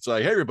everybody. It's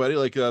like, hey, everybody,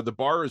 like the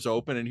bar is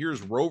open, and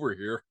here's Rover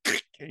here.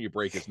 Can you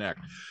break his neck?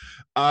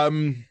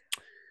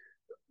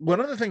 One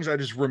of the things I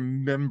just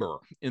remember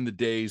in the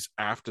days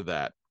after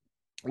that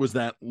was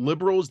that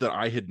liberals that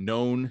I had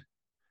known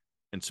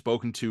and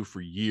spoken to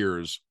for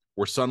years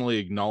were suddenly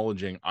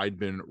acknowledging I'd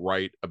been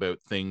right about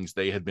things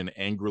they had been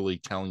angrily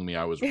telling me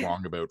I was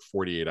wrong about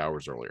 48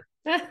 hours earlier.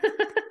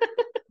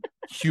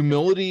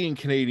 Humility in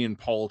Canadian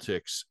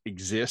politics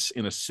exists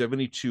in a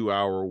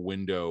 72-hour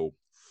window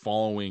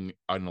following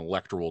an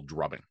electoral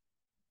drubbing.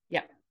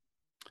 Yeah.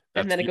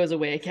 And then it goes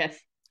away again.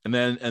 And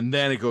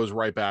then it goes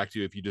right back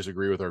to, if you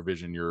disagree with our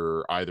vision,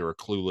 you're either a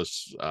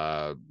clueless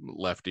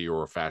lefty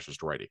or a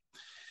fascist righty.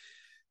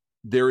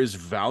 There is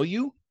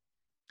value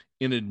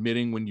in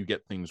admitting when you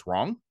get things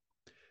wrong.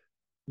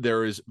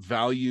 There is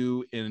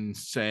value in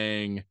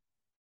saying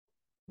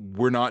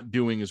we're not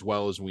doing as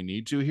well as we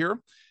need to here.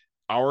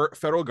 Our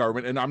federal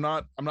government, and I'm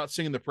not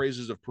singing the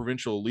praises of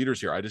provincial leaders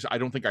here. I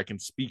don't think I can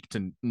speak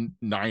to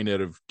 9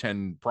 out of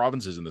 10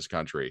 provinces in this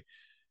country.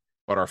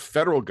 But our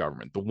federal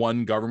government, the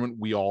one government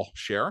we all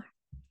share,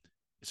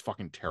 is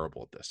fucking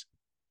terrible at this.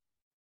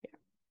 Yeah.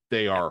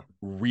 They are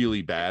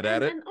really bad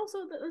at it. And also,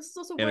 this is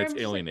also and it's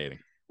alienating.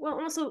 Well,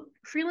 also,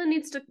 Freeland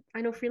needs to,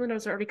 I know Freeland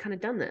has already kind of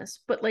done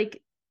this, but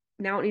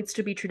now it needs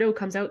to be Trudeau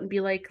comes out and be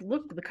like,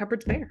 look, the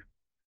cupboard's bare.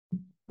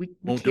 We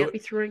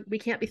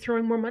can't be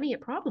throwing more money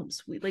at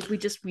problems. We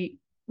just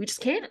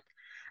can't.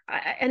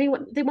 They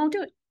won't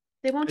do it.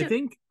 They won't do it. I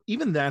think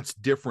even that's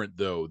different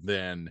though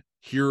than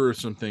here are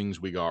some things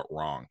we got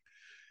wrong.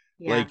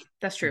 Yeah,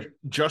 that's true.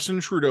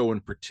 Justin Trudeau in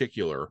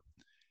particular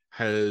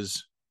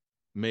has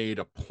made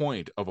a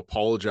point of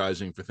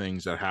apologizing for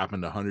things that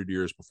happened 100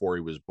 years before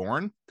he was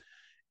born,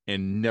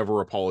 and never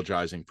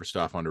apologizing for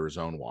stuff under his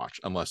own watch,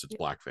 unless it's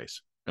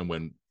blackface and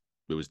when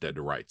it was dead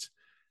to rights.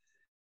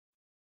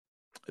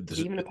 Did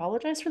he even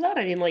apologize for that?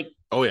 I mean,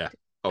 oh yeah,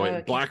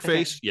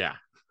 blackface, yeah.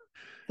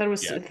 I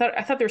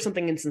thought there was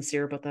something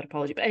insincere about that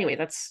apology, but anyway,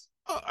 that's.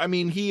 I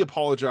mean, he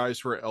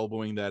apologized for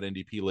elbowing that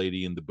NDP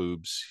lady in the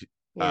boobs.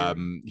 Yeah.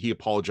 He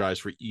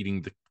apologized for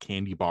eating the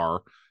candy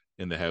bar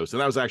in the house,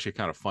 and that was actually a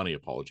kind of funny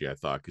apology, I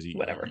thought, because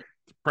whatever.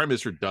 The Prime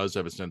Minister does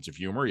have a sense of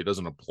humor. He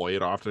doesn't employ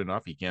it often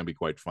enough. He can be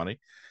quite funny.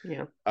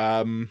 Yeah.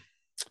 I'm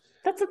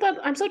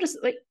so just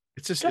like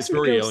it's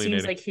very alienating.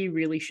 Seems like he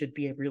really should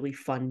be a really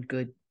fun,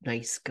 good,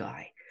 nice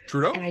guy.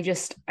 Trudeau. And I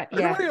just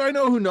everybody I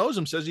know who knows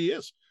him says he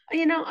is.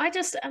 I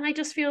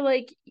just feel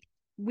like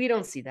we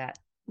don't see that.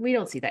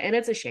 And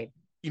it's a shame.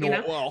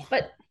 Well,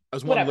 but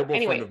as one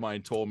liberal friend of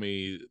mine told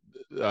me,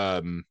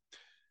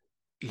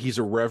 he's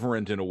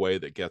irreverent in a way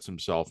that gets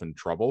himself in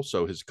trouble.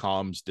 So his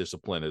comms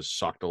discipline has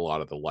sucked a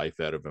lot of the life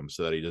out of him,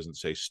 so that he doesn't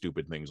say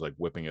stupid things like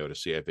whipping out a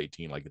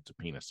CF-18 like it's a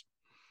penis.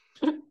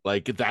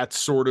 Like that's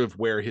sort of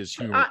where his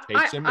humor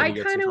takes him. I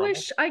kind of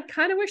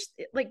wish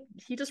like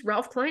he just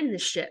Ralph Klein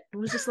this shit. It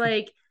was just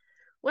like,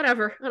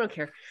 whatever. I don't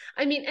care.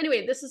 I mean,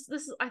 anyway, this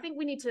is. I think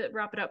we need to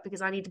wrap it up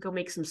because I need to go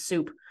make some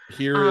soup.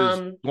 Here is.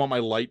 You want my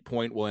light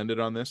point? We'll end it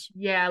on this.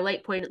 Yeah,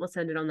 light point. Let's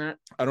end it on that.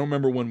 I don't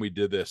remember when we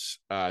did this.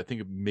 I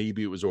think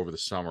maybe it was over the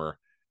summer.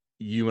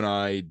 You and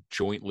I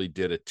jointly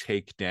did a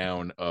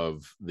takedown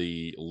of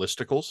the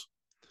listicles.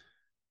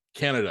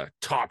 Canada,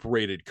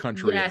 top-rated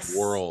country in the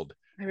world.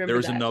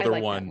 There's another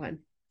one.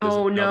 There's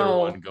another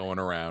one going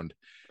around.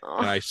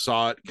 And I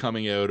saw it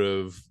coming out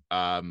of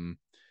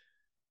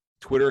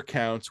Twitter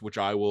accounts, which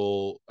I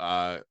will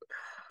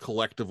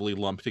collectively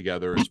lump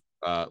together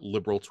as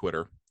liberal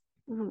Twitter.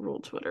 Liberal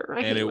Twitter.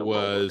 And it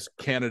was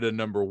Canada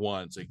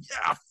 #1. It's like,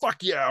 yeah,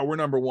 fuck yeah, we're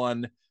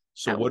 #1.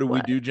 So what do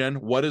we do, Jen?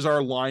 What is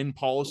our line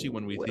policy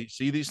when we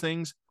see these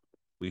things?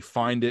 We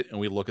find it and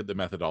we look at the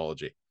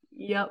methodology.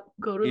 Yep.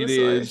 Go to the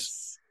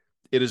source.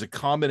 It is a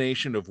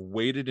combination of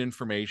weighted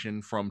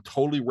information from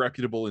totally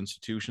reputable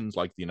institutions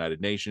like the United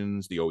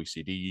Nations, the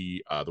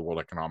OECD, the World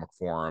Economic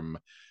Forum,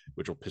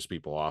 which will piss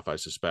people off, I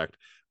suspect,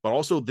 but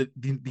also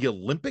the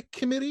Olympic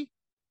Committee.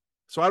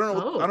 So I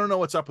don't know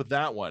what's up with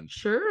that one.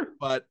 Sure.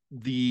 But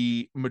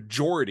the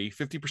majority,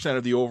 50%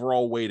 of the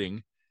overall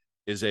weighting,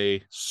 is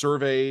a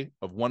survey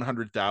of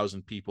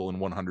 100,000 people in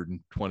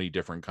 120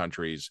 different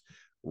countries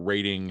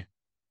rating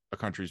a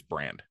country's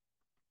brand.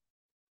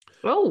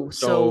 Oh,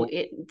 so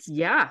it's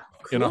cool.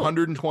 In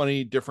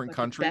 120 different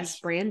countries,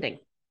 best branding.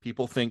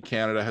 People think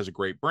Canada has a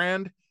great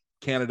brand.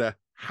 Canada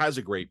has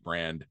a great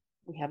brand.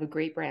 We have a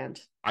great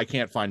brand. I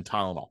can't find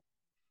Tylenol.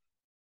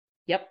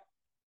 Yep.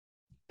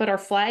 But our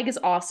flag is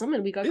awesome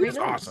and we got great names.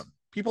 Awesome.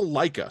 People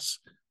like us.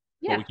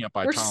 Yeah. We can't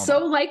buy We're Tylenol.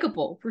 So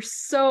likable. We're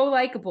so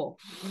likable.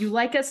 You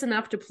like us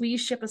enough to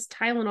please ship us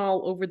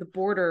Tylenol over the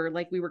border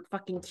like we were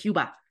fucking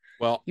Cuba.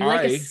 Well, you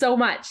like us so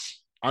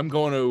much. I'm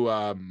going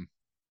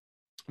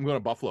to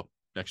Buffalo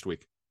next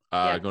week.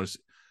 Going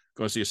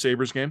to see a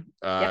Sabres game.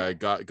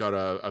 Got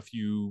a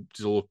few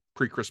little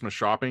pre-Christmas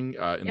shopping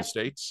in the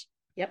States.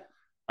 Yep.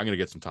 I'm going to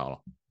get some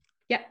Tylenol.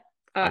 Yep.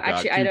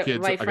 I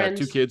got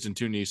 2 kids and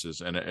 2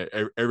 nieces, and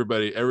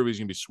everybody's going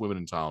to be swimming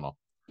in Tylenol.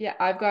 Yeah,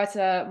 I've got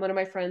one of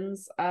my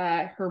friends,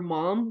 her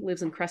mom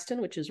lives in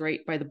Creston, which is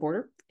right by the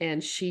border,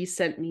 and she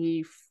sent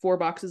me 4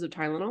 boxes of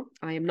Tylenol.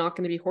 I am not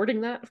going to be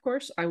hoarding that, of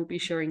course. I will be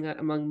sharing that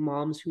among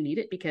moms who need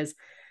it, because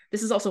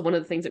this is also one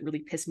of the things that really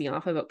pissed me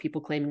off about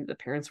people claiming that the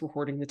parents were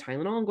hoarding the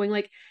Tylenol and going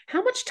like,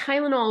 how much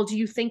Tylenol do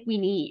you think we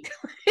need?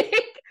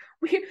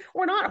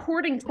 We're not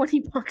hoarding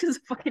 20 boxes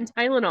of fucking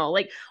Tylenol.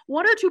 Like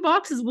 1 or 2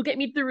 boxes will get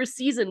me through a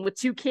season with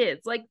 2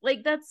 kids. Like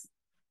that's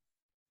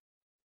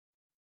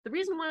the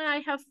reason why I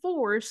have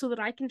 4, so that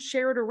I can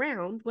share it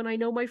around when I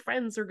know my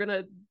friends are going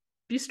to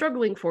be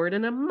struggling for it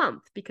in a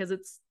month because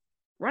it's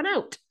run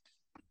out.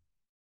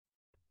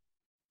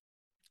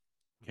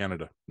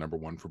 Canada,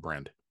 #1 for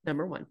brand.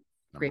 #1.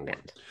 Great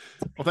band.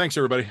 Well, thanks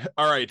everybody.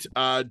 All right,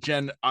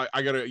 Jen,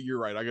 you're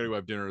right. I gotta go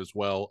have dinner as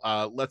well.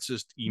 Let's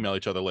just email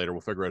each other later. We'll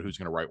figure out who's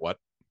gonna write what.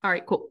 All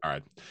right, cool. All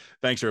right.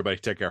 Thanks everybody.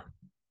 Take care.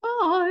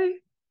 Bye.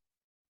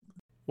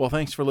 Well,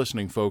 thanks for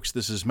listening, folks.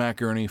 This is Matt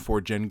Gurney for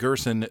Jen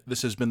Gerson.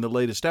 This has been the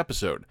latest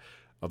episode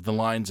of the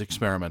Lines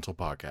Experimental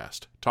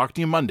Podcast. Talk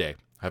to you Monday.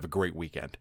 Have a great weekend.